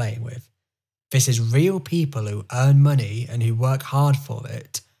you're playing with. This is real people who earn money and who work hard for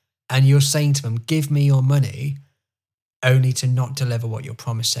it. And you're saying to them, give me your money, only to not deliver what you're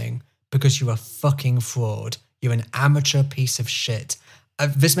promising because you're a fucking fraud. You're an amateur piece of shit.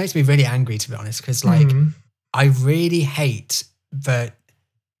 This makes me really angry, to be honest, because like, I really hate that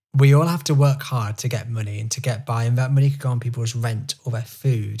we all have to work hard to get money and to get by, and that money could go on people's rent or their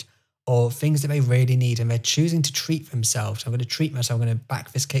food or things that they really need, and they're choosing to treat themselves. I'm going to treat myself, I'm going to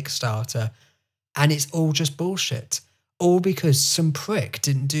back this Kickstarter, and it's all just bullshit. All because some prick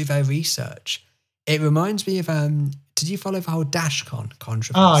didn't do their research. It reminds me of, did you follow the whole DashCon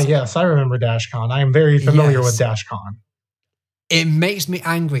controversy? Yes, I remember DashCon. I am very familiar with DashCon. It makes me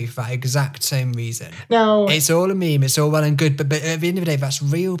angry for that exact same reason. Now, it's all a meme, it's all well and good, but at the end of the day, that's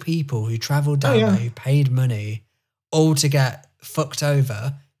real people who travelled down there, who paid money, all to get fucked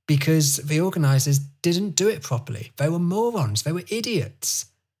over because the organisers didn't do it properly. They were morons, they were idiots.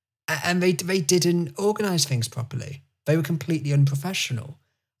 And they didn't organise things properly. They were completely unprofessional.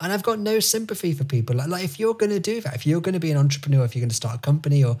 And I've got no sympathy for people. Like if you're going to do that, if you're going to be an entrepreneur, if you're going to start a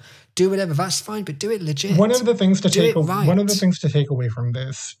company or do whatever, that's fine, but do it legit. One of the things to take away from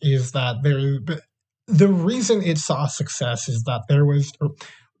this is that the reason it saw success is that there was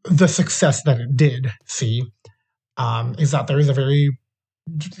the success that it did see is that there is a very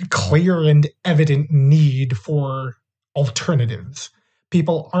clear and evident need for alternatives.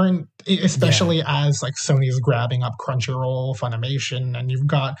 People aren't, especially as like Sony's grabbing up Crunchyroll, Funimation, and you've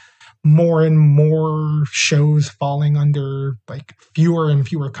got more and more shows falling under like fewer and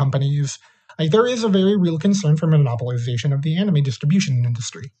fewer companies. Like there is a very real concern for monopolization of the anime distribution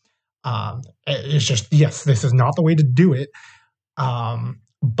industry. It's just, yes, this is not the way to do it.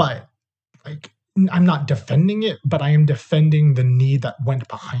 But like, I'm not defending it, but I am defending the need that went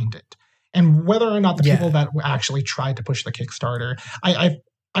behind it. And whether or not the people that actually tried to push the Kickstarter,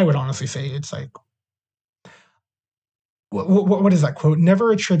 I would honestly say it's like, what is that quote?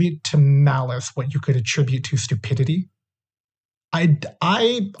 Never attribute to malice what you could attribute to stupidity. I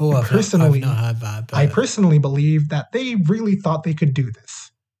personally believe that they really thought they could do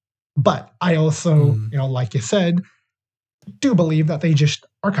this. But I also, like you said, do believe that they just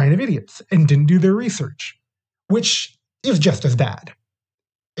are kind of idiots and didn't do their research, which is just as bad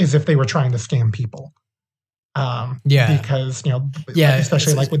as if they were trying to scam people. Because,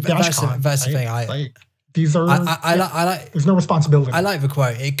 especially like with DashCon. That's the thing. These are, I like, there's no responsibility. I like the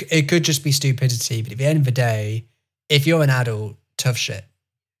quote. It could just be stupidity, but at the end of the day, if you're an adult, tough shit.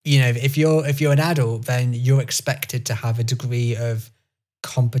 If you're an adult, then you're expected to have a degree of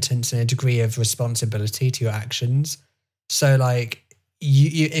competence and a degree of responsibility to your actions. So like,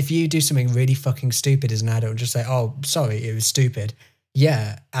 if you do something really fucking stupid as an adult, just say, "Oh, sorry, it was stupid."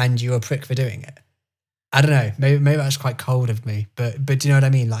 Yeah, and you're a prick for doing it. I don't know. Maybe that's quite cold of me, but do you know what I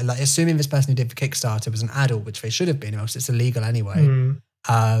mean? Like assuming this person who did the Kickstarter was an adult, which they should have been, or else it's illegal anyway.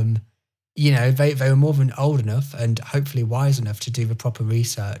 They were more than old enough and hopefully wise enough to do the proper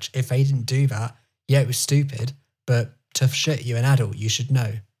research. If they didn't do that, yeah, it was stupid, but tough shit. You're an adult. You should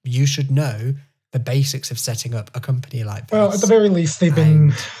know. you should know the basics of setting up a company like this. Well, at the very least, they've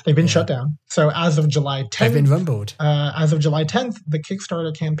been yeah. shut down. So as of July 10th, They've been rumbled. As of July 10th, the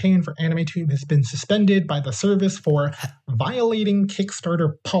Kickstarter campaign for AnimeTube has been suspended by the service for violating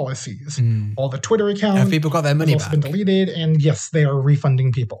Kickstarter policies. All the Twitter accounts Have people got their money have also back? been deleted, and yes, they are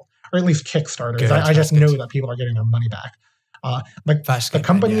refunding people, or at least Kickstarters. Good, I just that's good. know that people are getting their money back. That's The good,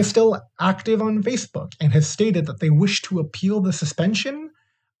 company yeah. is still active on Facebook and has stated that they wish to appeal the suspension,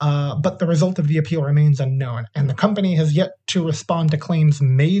 but the result of the appeal remains unknown. And the company has yet to respond to claims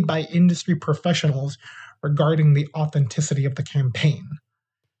made by industry professionals regarding the authenticity of the campaign.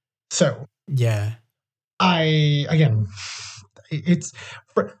 So, Yeah.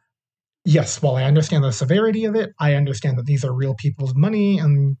 Yes, while I understand the severity of it, I understand that these are real people's money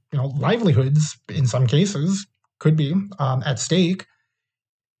and livelihoods, in some cases, could be at stake.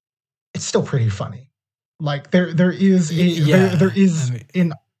 It's still pretty funny. Like there is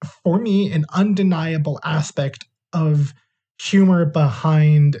for me an undeniable aspect of humor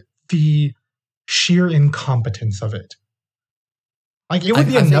behind the sheer incompetence of it. Like it would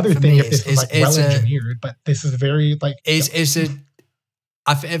be another thing if this was like well engineered, but this is very like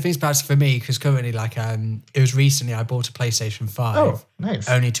I think it's perhaps for me because currently, like, it was recently I bought a PlayStation 5. Oh, nice.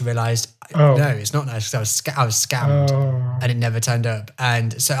 Only to realise, no, it's not nice because I was scammed and it never turned up.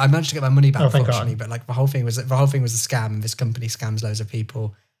 And so I managed to get my money back fortunately, but like the whole thing was a scam, and this company scams loads of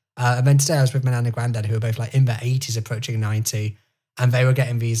people. And then today I was with my nan and granddad who were both like in their 80s, approaching 90, and they were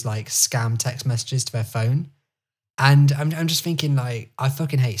getting these like scam text messages to their phone. And I'm just thinking, like, I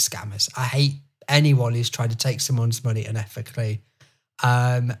fucking hate scammers. I hate anyone who's tried to take someone's money unethically.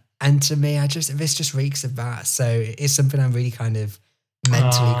 And to me, this just reeks of that. So it's something I'm really kind of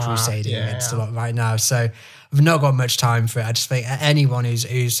mentally crusading against a lot right now. So I've not got much time for it. I just think anyone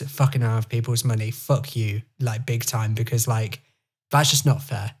who's fucking around with people's money, fuck you, like big time, because like that's just not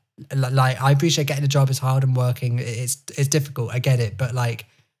fair. Like I appreciate getting a job is hard and working. It's difficult. I get it, but like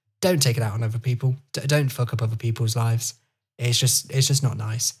don't take it out on other people. Don't fuck up other people's lives. It's just not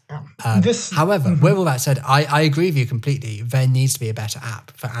nice. However, with all that said, I agree with you completely. There needs to be a better app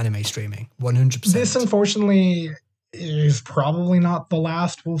for anime streaming, 100%. This, unfortunately, is probably not the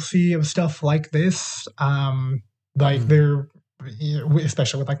last we'll see of stuff like this. There,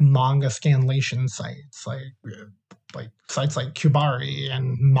 especially with like manga scanlation sites, like sites like Kubari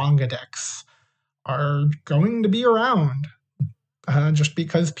and MangaDex are going to be around, just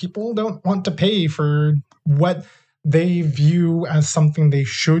because people don't want to pay for what they view as something they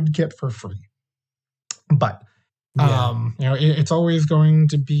should get for free. But, it's always going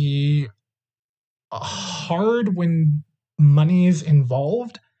to be hard when money is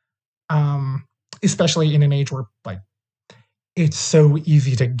involved, especially in an age where, like, it's so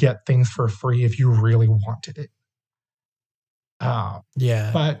easy to get things for free if you really wanted it.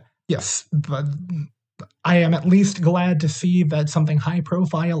 But, yes, but I am at least glad to see that something high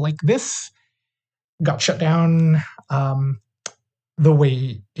profile like this got shut down the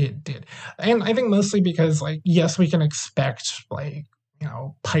way it did. And I think mostly because, like, yes, we can expect, like,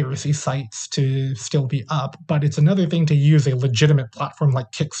 piracy sites to still be up, but it's another thing to use a legitimate platform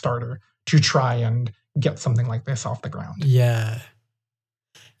like Kickstarter to try and get something like this off the ground. Yeah,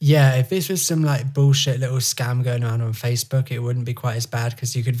 if this was some, like, bullshit little scam going around on Facebook, it wouldn't be quite as bad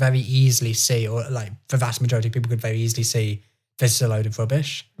because you could very easily see, or, like, the vast majority of people could very easily see this is a load of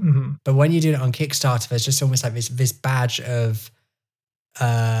rubbish. Mm-hmm. But when you do it on Kickstarter, there's just almost like this badge of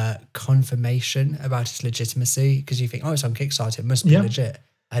confirmation about its legitimacy, because you think, oh, it's on Kickstarter, it must be legit,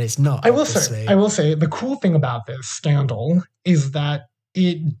 and it's not. I will say the cool thing about this scandal is that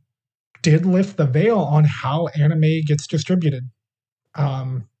it did lift the veil on how anime gets distributed,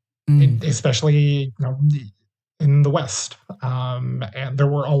 especially in the West. And there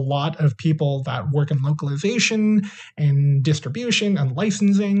were a lot of people that work in localization and distribution and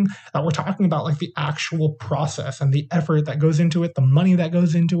licensing that were talking about like the actual process and the effort that goes into it, the money that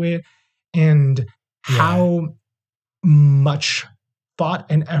goes into it, and how much thought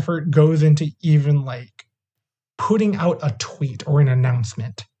and effort goes into even like putting out a tweet or an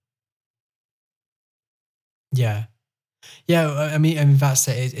announcement. Yeah. I mean that's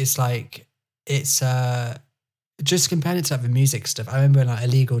it. It's like just compared it to like the music stuff. I remember when like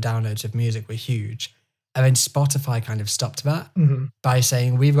illegal downloads of music were huge, and then Spotify kind of stopped that by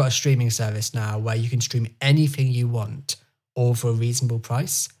saying we've got a streaming service now where you can stream anything you want, all for a reasonable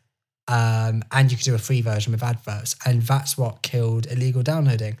price, and you can do a free version with adverts, and that's what killed illegal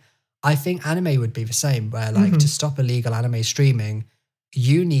downloading. I think anime would be the same, where like to stop illegal anime streaming,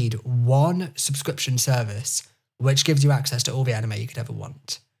 you need one subscription service which gives you access to all the anime you could ever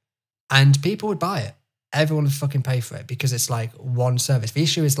want, and people would buy it. everyone would fucking pay for it because it's like one service. The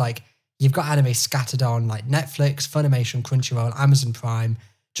issue is like you've got anime scattered on like Netflix, Funimation, Crunchyroll, Amazon Prime,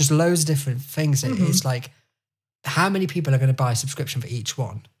 just loads of different things. It's like, how many people are going to buy a subscription for each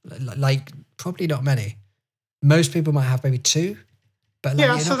one? Like probably not many. Most people might have maybe 2. But like,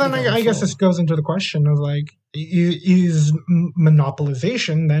 Yeah, so then I guess this goes into the question of like, is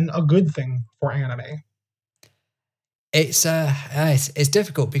monopolization then a good thing for anime? It's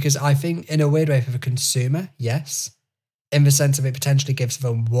difficult because I think in a weird way for the consumer, yes, in the sense of it potentially gives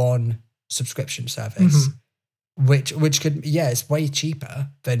them one subscription service, which could, it's way cheaper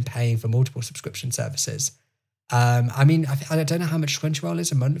than paying for multiple subscription services. I mean, I don't know how much Crunchyroll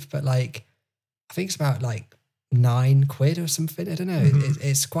is a month, but like, I think it's about like £9 or something. I don't know.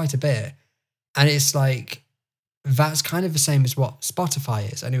 It's quite a bit. And it's like, that's kind of the same as what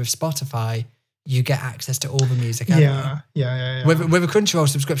Spotify is. Only with Spotify, you get access to all the music ever. Yeah. With a Crunchyroll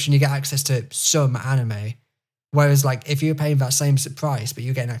subscription, you get access to some anime. Whereas like, if you're paying that same price, but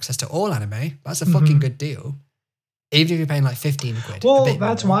you're getting access to all anime, that's a fucking good deal. Even if you're paying like £15. Well,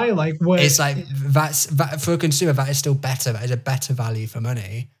 that's more, why like what it's like that for a consumer, that is still better. That is a better value for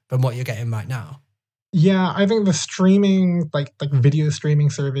money than what you're getting right now. Yeah, I think the streaming, like video streaming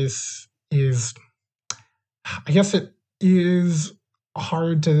service is, I guess it is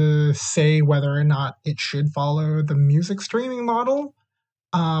hard to say whether or not it should follow the music streaming model.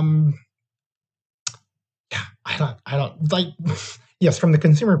 Yeah, I don't like. Yes, from the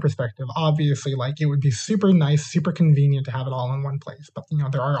consumer perspective, obviously, like it would be super nice, super convenient to have it all in one place. But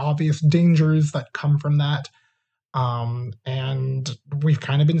there are obvious dangers that come from that. And we've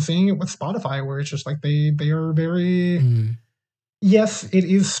kind of been seeing it with Spotify, where it's just like they are very. Yes, it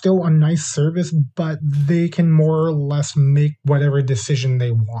is still a nice service, but they can more or less make whatever decision they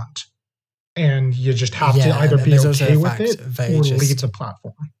want, and you just have to either be okay with it or leave the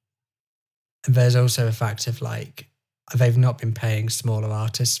platform. There's also a fact of like, they've not been paying smaller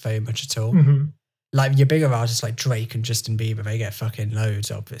artists very much at all. Like your bigger artists like Drake and Justin Bieber, they get fucking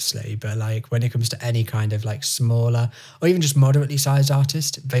loads, obviously. But like when it comes to any kind of like smaller or even just moderately sized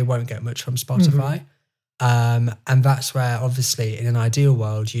artist, they won't get much from Spotify. And that's where obviously in an ideal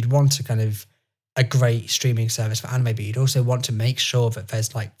world, you'd want to kind of a great streaming service for anime, but you'd also want to make sure that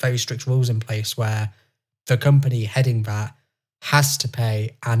there's like very strict rules in place where the company heading that has to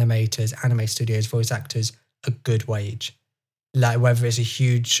pay animators, anime studios, voice actors a good wage. Like whether it's a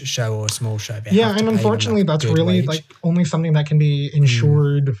huge show or a small show. Yeah, and unfortunately that's really wage. Like only something that can be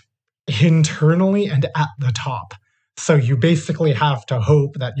ensured internally and at the top. So you basically have to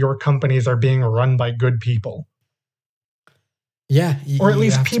hope that your companies are being run by good people. Yeah. Or at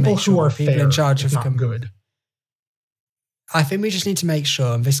least people who are people fair, in charge of not good. I think we just need to make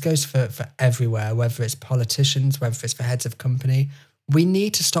sure, and this goes for everywhere, whether it's politicians, whether it's the heads of company, we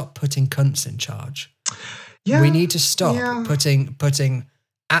need to stop putting cunts in charge. Yeah, we need to stop putting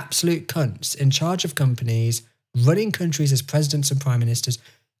absolute cunts in charge of companies, running countries as presidents and prime ministers.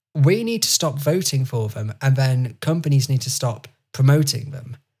 We need to stop voting for them, and then companies need to stop promoting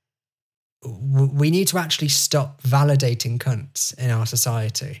them. We need to actually stop validating cunts in our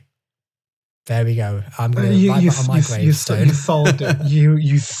society. There we go. I'm going to write that on my gravestone. You solved it.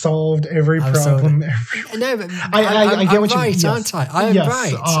 You solved every problem. No, but I get what right, you mean. aren't I? I am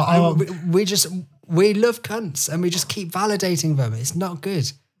right. We love cunts and we just keep validating them. It's not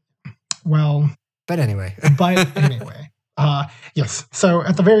good. Well, but anyway. Yes. So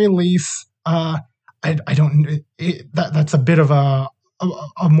at the very least, I don't. That's a bit of a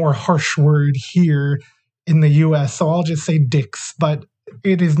more harsh word here in the U.S. So I'll just say dicks. But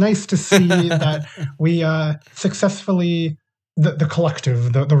it is nice to see that we successfully, the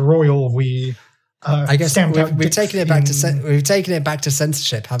collective, the royal we. I guess we've taken it back to we've taken it back to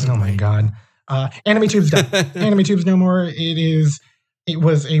censorship, haven't we? Oh my god. AnimeTube's done. AnimeTube's no more. It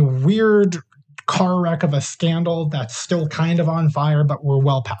was a weird car wreck of a scandal that's still kind of on fire, but we're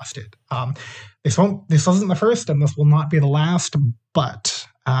well past it. This wasn't the first, and this will not be the last. But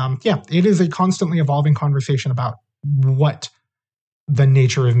it is a constantly evolving conversation about what the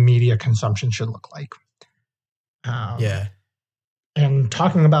nature of media consumption should look like. And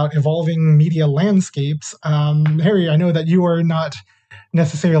talking about evolving media landscapes, Harry, I know that you are not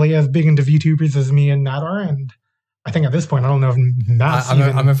necessarily as big into VTubers as me and Nat are, and I think at this point I don't know if Nat's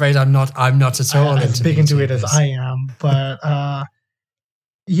I'm afraid I'm not at all as big into it as I am. But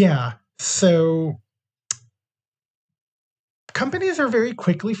so companies are very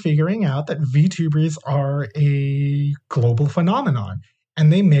quickly figuring out that VTubers are a global phenomenon,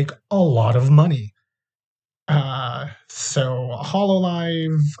 and they make a lot of money. So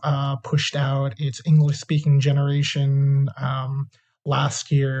HoloLive pushed out its English-speaking generation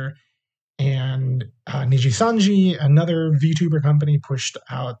last year, And Niji Sanji, another VTuber company, pushed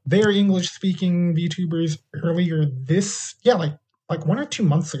out their English-speaking VTubers earlier like 1 or 2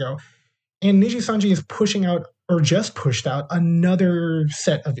 months ago. And Niji Sanji is pushing out, or just pushed out, another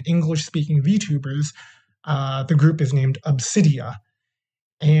set of English-speaking VTubers. The group is named Obsidia.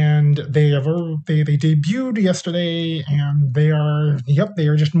 And they debuted yesterday, and they are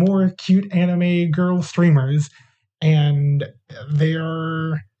just more cute anime girl streamers. And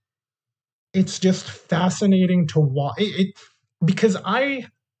it's just fascinating to watch it because I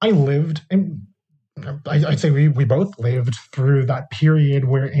lived, and I'd say we both lived through that period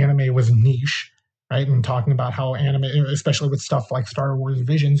where anime was niche, right? And talking about how anime, especially with stuff like Star Wars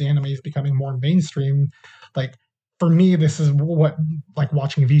Visions, anime is becoming more mainstream. Like, for me, this is what like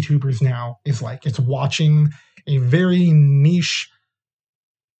watching VTubers now is like. It's watching a very niche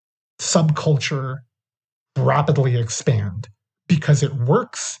subculture rapidly expand because it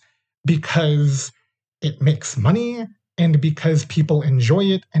works, because it makes money, and because people enjoy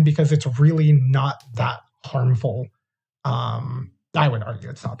it, and because it's really not that harmful. I would argue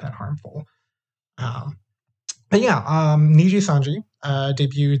it's not that harmful. But yeah, Niji Sanji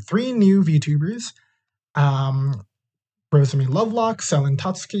debuted 3 new VTubers. Rosemi Lovelock, Selen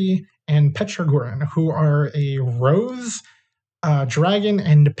Tatsuki, and Petra Gurin, who are a rose, dragon,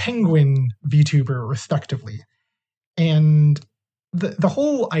 and penguin VTuber, respectively. And the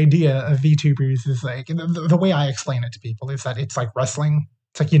whole idea of VTubers is like, the way I explain it to people is that it's like wrestling.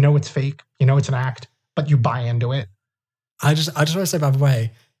 It's like, it's fake, it's an act, but you buy into it. I just want to say, by the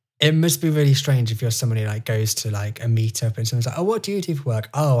way, it must be really strange if you're somebody like goes to like a meetup and someone's like, oh, what do you do for work?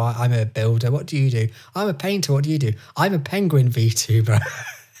 Oh, I'm a builder. What do you do? I'm a painter. What do you do? I'm a penguin VTuber.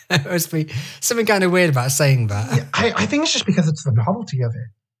 It must be something kind of weird about saying that. Yeah, I think it's just because it's the novelty of it.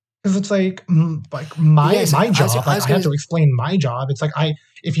 Because it's like my job. I have to explain my job. It's like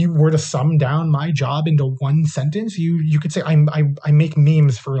if you were to sum down my job into one sentence, you could say I make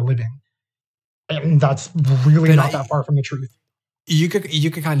memes for a living, and that's really not that far from the truth. You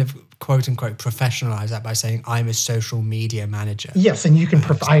could kind of quote unquote professionalize that by saying I'm a social media manager. Yes, and you can.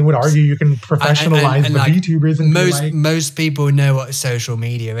 I would argue you can professionalize the like, VTubers. And most people know what social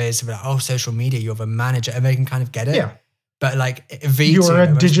media is. Like, oh, social media, you're the manager, and they can kind of get it. Yeah. But like VTuber, you're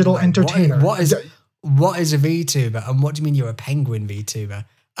a digital entertainer. What is a VTuber, and what do you mean you're a penguin VTuber?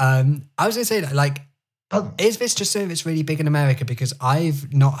 I was going to say that like. Is this just something that's really big in America? Because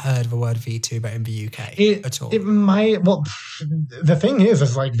I've not heard the word VTuber in the UK at all. It might. Well, the thing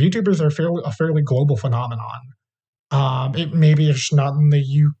is like VTubers are a fairly global phenomenon. It maybe it's not in the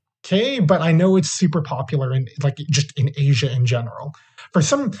UK, but I know it's super popular in like just in Asia in general. For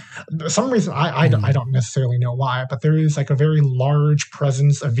some reason, I don't necessarily know why, but there is like a very large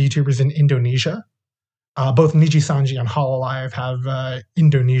presence of VTubers in Indonesia. Both Niji Sanji and Hololive have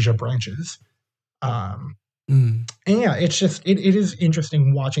Indonesia branches. And yeah, it's just it is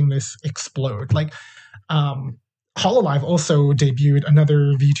interesting watching this explode. Like Hololive also debuted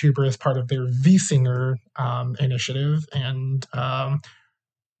another VTuber as part of their VSinger initiative, and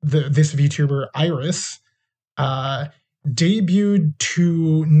this VTuber Iris debuted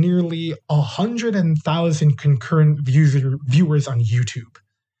to nearly 100,000 concurrent viewers on YouTube.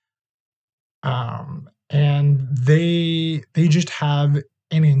 And they just have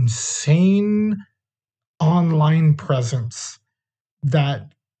an insane online presence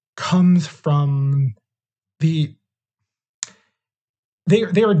that comes from they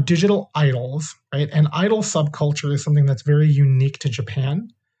are digital idols, right? And idol subculture is something that's very unique to Japan,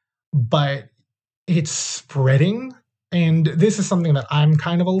 but it's spreading. And this is something that I'm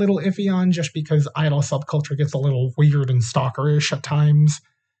kind of a little iffy on, just because idol subculture gets a little weird and stalkerish at times.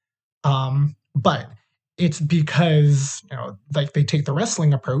 But it's because, like they take the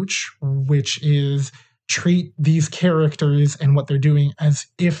wrestling approach, which is treat these characters and what they're doing as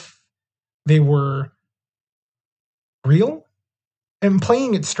if they were real, and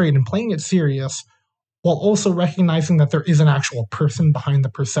playing it straight and playing it serious, while also recognizing that there is an actual person behind the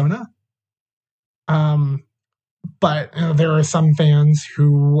persona. But there are some fans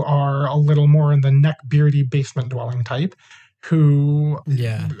who are a little more in the neck-beardy basement-dwelling type, who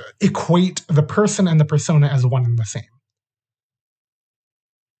equate the person and the persona as one and the same.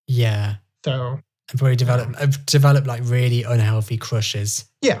 Yeah. So I've probably developed like really unhealthy crushes.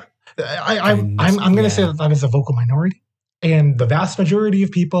 Yeah. I'm going to say that is a vocal minority. And the vast majority of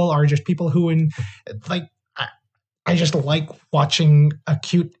people are just people who I just like watching a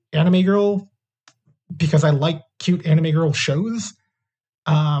cute anime girl because I like cute anime girl shows.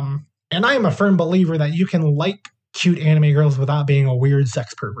 And I am a firm believer that you can like cute anime girls without being a weird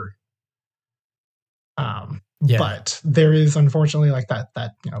sex pervert. But there is unfortunately like that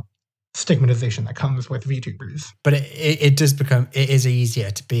stigmatization that comes with VTubers. But it does become, it is easier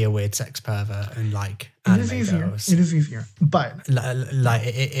to be a weird sex pervert and like It anime is easier. girls. It is easier. But Like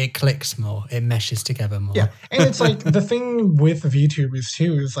it clicks more, it meshes together more. yeah, and it's like the thing with VTubers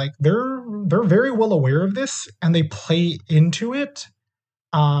too is like they're very well aware of this and they play into it.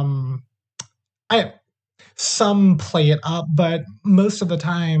 Some play it up, but most of the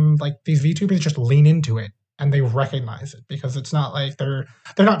time, like these VTubers just lean into it and they recognize it because it's not like they're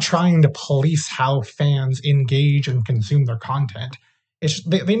not trying to police how fans engage and consume their content. It's just,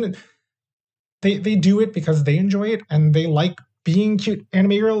 they do it because they enjoy it and they like being cute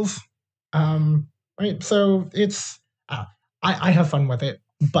anime girls. Right? So it's I have fun with it,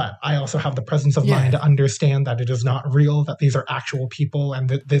 but I also have the presence of mind to understand that it is not real, that these are actual people, and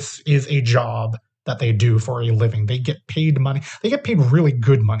that this is a job that they do for a living. They get paid money. They get paid really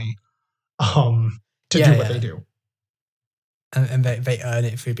good money to do what they do. And they earn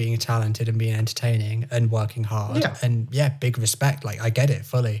it through being talented and being entertaining and working hard. Yeah. And yeah, big respect. Like I get it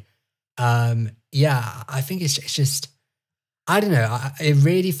fully. I think it's just, I don't know. It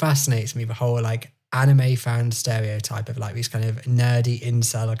really fascinates me, the whole like anime fan stereotype of like these kind of nerdy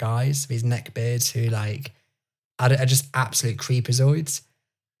incel guys, these neckbeards who like are just absolute creepazoids.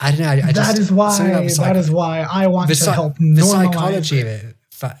 I don't know. That is why I want to help normalize the psychology of it.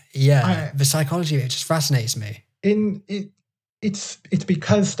 The psychology of it just fascinates me. It's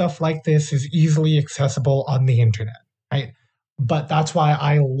because stuff like this is easily accessible on the internet, right? But that's why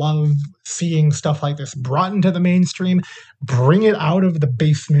I love seeing stuff like this brought into the mainstream, bring it out of the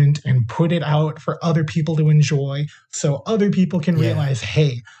basement and put it out for other people to enjoy so other people can realize,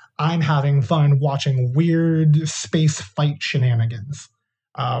 hey, I'm having fun watching weird space fight shenanigans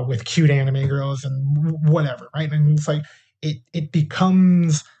with cute anime girls and whatever, right? And it's like, it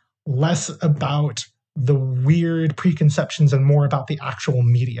becomes less about the weird preconceptions and more about the actual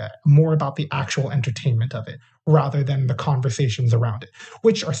media, more about the actual entertainment of it, rather than the conversations around it,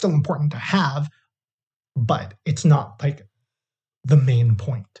 which are still important to have, but it's not like the main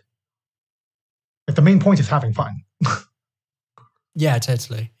point. If the main point is having fun. Yeah,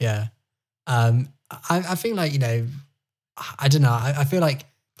 totally. Yeah. I think like, you know, I don't know. I feel like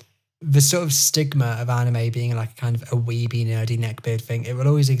the sort of stigma of anime being like kind of a weeby, nerdy neckbeard thing, it will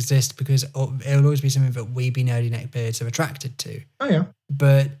always exist because it will always be something that weeby, nerdy neckbeards are attracted to. Oh, yeah.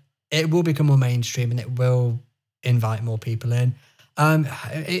 But it will become more mainstream and it will invite more people in.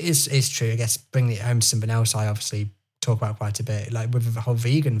 It's true. I guess bringing it home to something else I obviously talk about quite a bit, like with the whole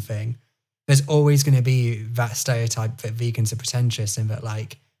vegan thing, there's always going to be that stereotype that vegans are pretentious and that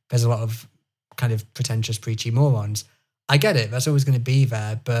like there's a lot of kind of pretentious, preachy morons. I get it. That's always going to be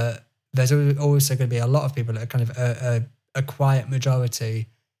there, but there's also going to be a lot of people that are kind of a quiet majority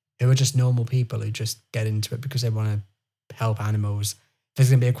who are just normal people who just get into it because they want to help animals. There's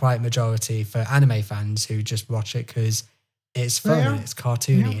going to be a quiet majority for anime fans who just watch it because it's fun and it's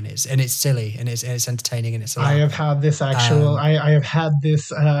cartoony and it's silly and it's entertaining and it's. I have had this I have had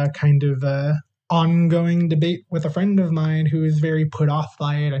this kind of ongoing debate with a friend of mine who is very put off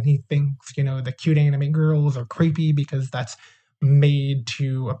by it, and he thinks, you know, the cute anime girls are creepy because that's made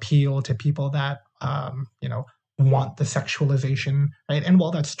to appeal to people that you know, want the sexualization, right? And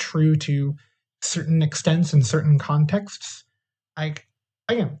while that's true to certain extents in certain contexts, like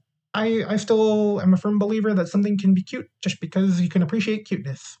again, I still am a firm believer that something can be cute just because you can appreciate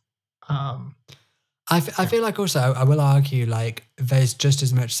cuteness. I feel like also I will argue like there's just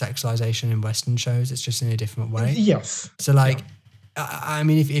as much sexualization in Western shows. It's just in a different way. Yes. So like, I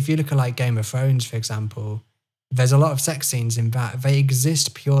mean, if you look at like Game of Thrones, for example, there's a lot of sex scenes in that. They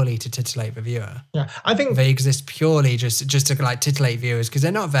exist purely to titillate the viewer. Yeah, I think they exist purely just to like titillate viewers because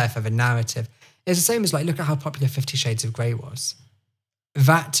they're not there for the narrative. It's the same as like, look at how popular 50 Shades of Grey was.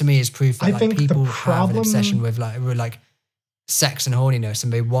 That to me is proof that like, people have an obsession with like sex and horniness,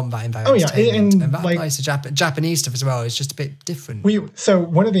 and they want that in their entertainment. And that applies to Japanese stuff as well. It's just a bit different. So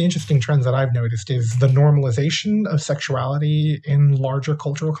one of the interesting trends that I've noticed is the normalization of sexuality in larger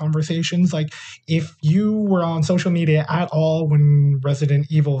cultural conversations. Like if you were on social media at all when Resident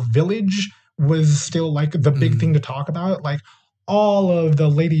Evil Village was still like the big thing to talk about, like all of the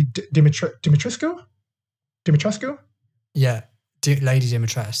Lady Dimitrescu? Yeah. Lady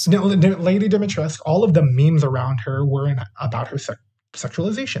Dimitrescu. No, Lady Dimitrescu, all of the memes around her were about her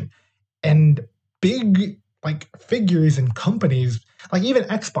sexualization. And big like figures and companies, like even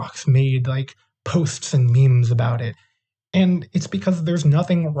Xbox made like posts and memes about it. And it's because there's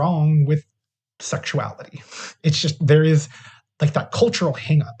nothing wrong with sexuality. It's just there is like that cultural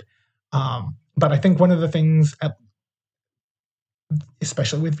hang up. But I think one of the things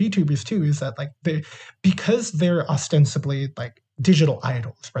especially with VTubers too, is that like because they're ostensibly like digital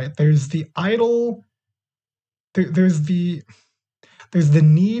idols, right? There's the idol. There's the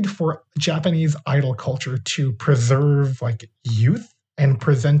need for Japanese idol culture to preserve like youth and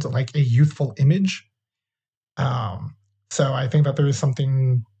present like a youthful image. So I think that there is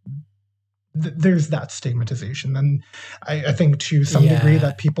something. There's that stigmatization, and I think to some degree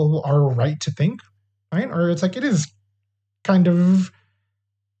that people are right to think, right? Or it's like it is kind of.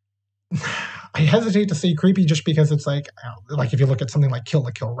 I hesitate to say creepy just because it's like if you look at something like Kill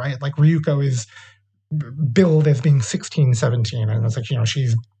la Kill, right? Like Ryuko is billed as being 16, 17, and it's like,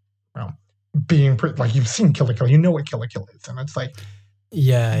 she's being like, you've seen Kill la Kill, you know what Kill la Kill is, and it's like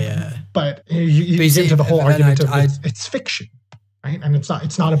but you get into the whole argument of it's fiction, right? And it's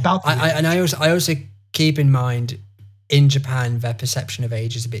not about and I also keep in mind, in Japan their perception of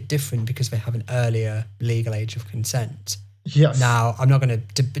age is a bit different because they have an earlier legal age of consent. Yes. Now, I'm not going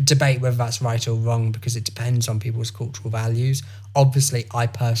to debate whether that's right or wrong because it depends on people's cultural values. Obviously, I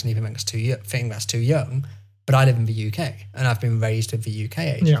personally think that's too young, but I live in the UK and I've been raised with the UK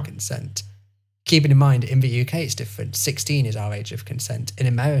age of consent. Keeping in mind, in the UK, it's different. 16 is our age of consent. In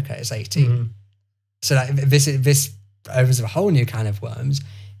America, it's 18. Mm-hmm. So this opens a whole new can of worms.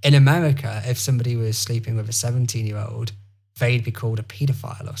 In America, if somebody was sleeping with a 17-year-old, they'd be called a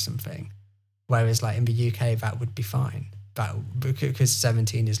paedophile or something. Whereas like in the UK, that would be fine. Because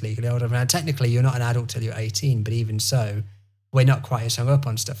 17 is legally older. Now, technically, you're not an adult till you're 18, but even so, we're not quite as hung up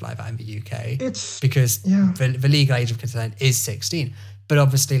on stuff like that in the UK. It's because the legal age of consent is 16. But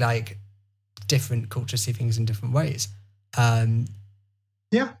obviously, like, different cultures see things in different ways.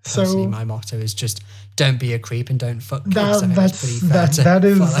 Personally, my motto is just don't be a creep and don't fuck kids. That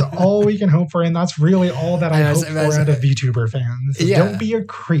is all we can hope for, and that's really all that I hope for out of VTuber fans. Don't be a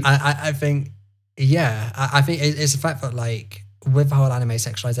creep. I think it's the fact that, like, with the whole anime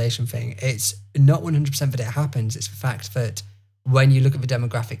sexualization thing, it's not 100% that it happens. It's the fact that when you look at the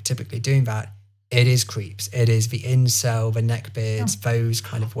demographic typically doing that, it is creeps. It is the incel, the neckbeards, those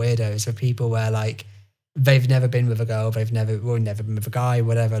kind of weirdos, the people where, like, they've never been with a girl, they've never been with a guy,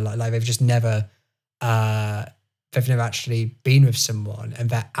 whatever. Like they've just never, they've never actually been with someone, and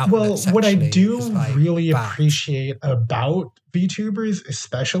they're out. Well, what I do really appreciate about VTubers,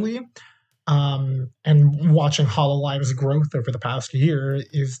 especially, and watching Hololive's growth over the past year,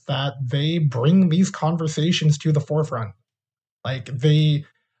 is that they bring these conversations to the forefront. Like a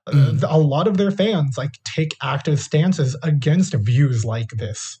lot of their fans like take active stances against views like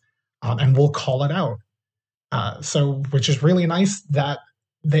this, and will call it out. Which is really nice that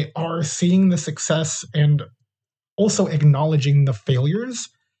they are seeing the success and also acknowledging the failures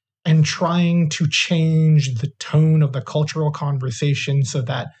and trying to change the tone of the cultural conversation so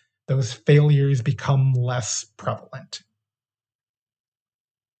that those failures become less prevalent.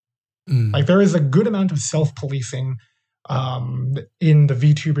 Like, there is a good amount of self-policing in the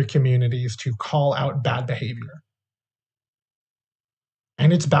VTuber communities to call out bad behavior.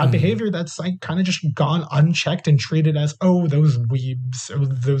 And it's bad behavior that's like kind of just gone unchecked and treated as, those weebs, or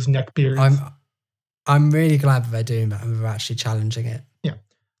those neckbeards. I'm really glad that they're doing that and they're actually challenging it. Yeah.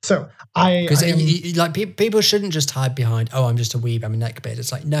 So people shouldn't just hide behind, I'm just a weeb, I'm a neckbeard.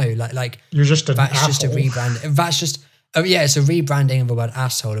 It's like, no, like you're just an that's asshole. Just a rebrand. That's just it's a rebranding of the word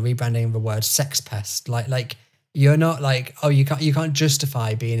asshole, a rebranding of the word sex pest. Like you're not like, you can't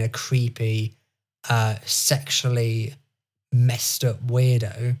justify being a creepy, sexually messed up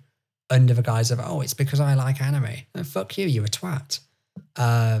weirdo under the guise of, it's because I like anime. No, fuck you, you're a twat.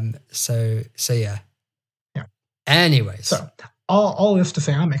 So yeah. Anyways, so all this to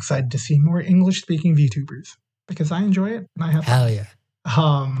say, I'm excited to see more English speaking VTubers because I enjoy it and I have hell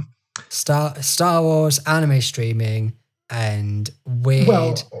fun. Star Wars, anime streaming, and weird.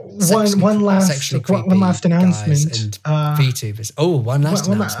 Well, one last announcement. And VTubers. One last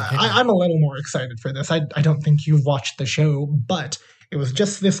announcement. I'm a little more excited for this. I don't think you've watched the show, but it was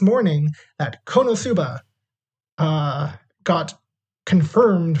just this morning that Konosuba got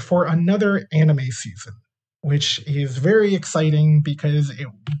confirmed for another anime season, which is very exciting because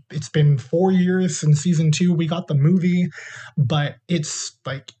it's been 4 years since season 2. We got the movie, but it's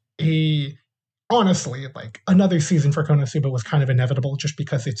like honestly, like, another season for Konosuba was kind of inevitable just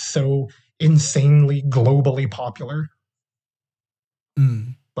because it's so insanely globally popular.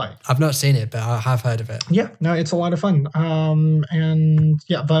 Like, I've not seen it, but I have heard of it. Yeah, no, it's a lot of fun. And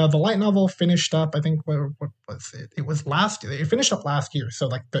yeah, the light novel finished up, I think, what was it? It finished up last year. So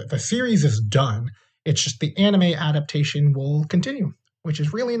like the series is done. It's just the anime adaptation will continue, which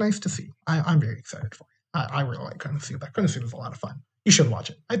is really nice to see. I'm very excited for it. I really like Konosuba. Konosuba is a lot of fun. You should watch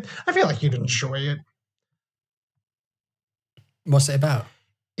it. I feel like you'd enjoy it. What's it about?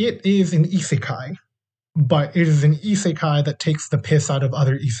 It is an isekai. but it is an isekai that takes the piss out of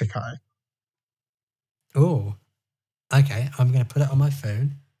other isekai. Oh, okay. I'm going to put it on my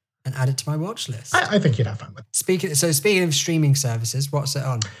phone and add it to my watch list. I think you'd have fun with it. Speaking of streaming services, what's it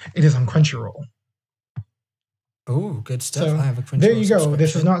on? It is on Crunchyroll. Oh, good stuff. So I have a Crunchyroll there you go. This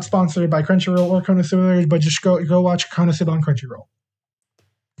is subscription. not sponsored by Crunchyroll or Konosuba, but just go watch Konosuba on Crunchyroll.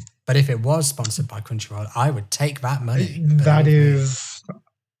 But if it was sponsored by Crunchyroll, I would take that money. That is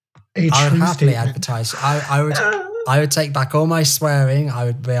a I would true happily statement. advertise. I would take back all my swearing. I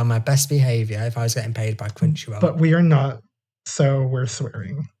would be on my best behavior if I was getting paid by Crunchyroll. But we are not, so we're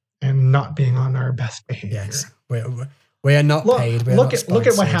swearing and not being on our best behavior. yes, we are not paid. We're Look not at what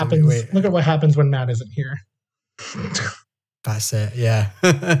sponsored. happens. Look at what happens when Matt isn't here. That's it. Yeah,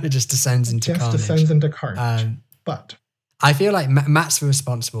 it just descends into Just carnage. descends into carnage. But I feel like Matt's the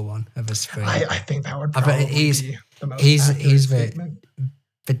responsible one of us three. I think that would bet probably he's- be the most he's accurate the- statement.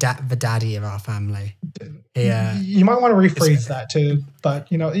 the daddy of our family. You might want to rephrase that too, but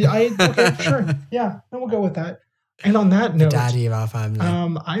okay, sure, yeah, then we'll go with that. And on that The note, daddy of our family.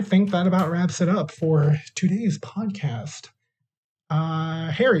 I think that about wraps it up for today's podcast.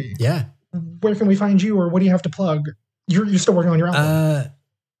 Harry, Yeah. where can we find you, or what do you have to plug? You're still working on your album.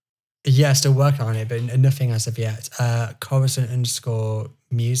 Yeah, still working on it, but nothing as of yet.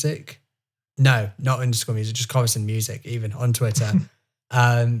 Coruscant_music. No, not underscore music, just Coruscant music, even on Twitter.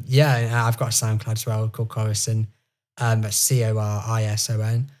 Yeah, and I've got a SoundCloud as well called Coruscant.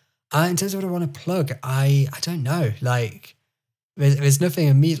 Corison. In terms of what I want to plug, I don't know. Like, there's nothing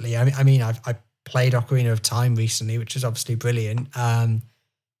immediately. I mean, I played Ocarina of Time recently, which is obviously brilliant.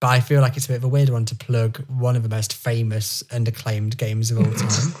 But I feel like it's a bit of a weird one to plug one of the most famous and acclaimed games of all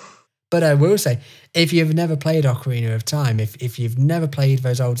time. But I will say, if you've never played Ocarina of Time, if you've never played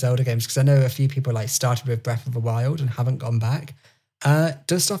those old Zelda games, because I know a few people like started with Breath of the Wild and haven't gone back,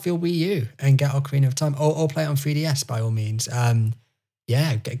 dust off your Wii U and get Ocarina of Time, or play it on 3DS by all means.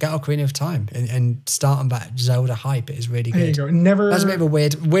 Yeah, get Ocarina of Time and start on that Zelda hype. It is really There you good. go. Never. That's a bit of a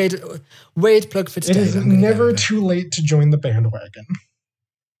weird plug for It today. is but I'm gonna go never with it. too late to join the bandwagon.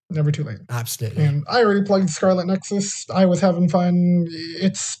 Never too late. Absolutely. And I already plugged Scarlet Nexus. I was having fun.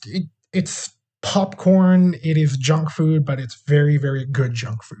 It's popcorn. It is junk food, but it's very, very good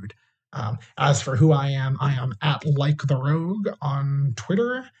junk food. As for who I am at Like the Rogue on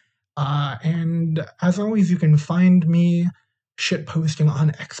Twitter. And as always, you can find me shitposting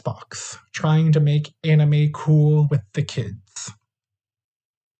on Xbox, trying to make anime cool with the kids.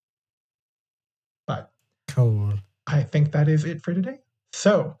 But Cool. I think that is it for today.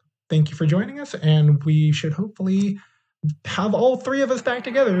 So, thank you for joining us, and we should hopefully have all three of us back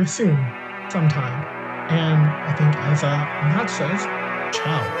together soon, sometime. And I think, as Matt says,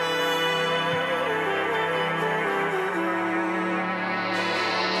 ciao.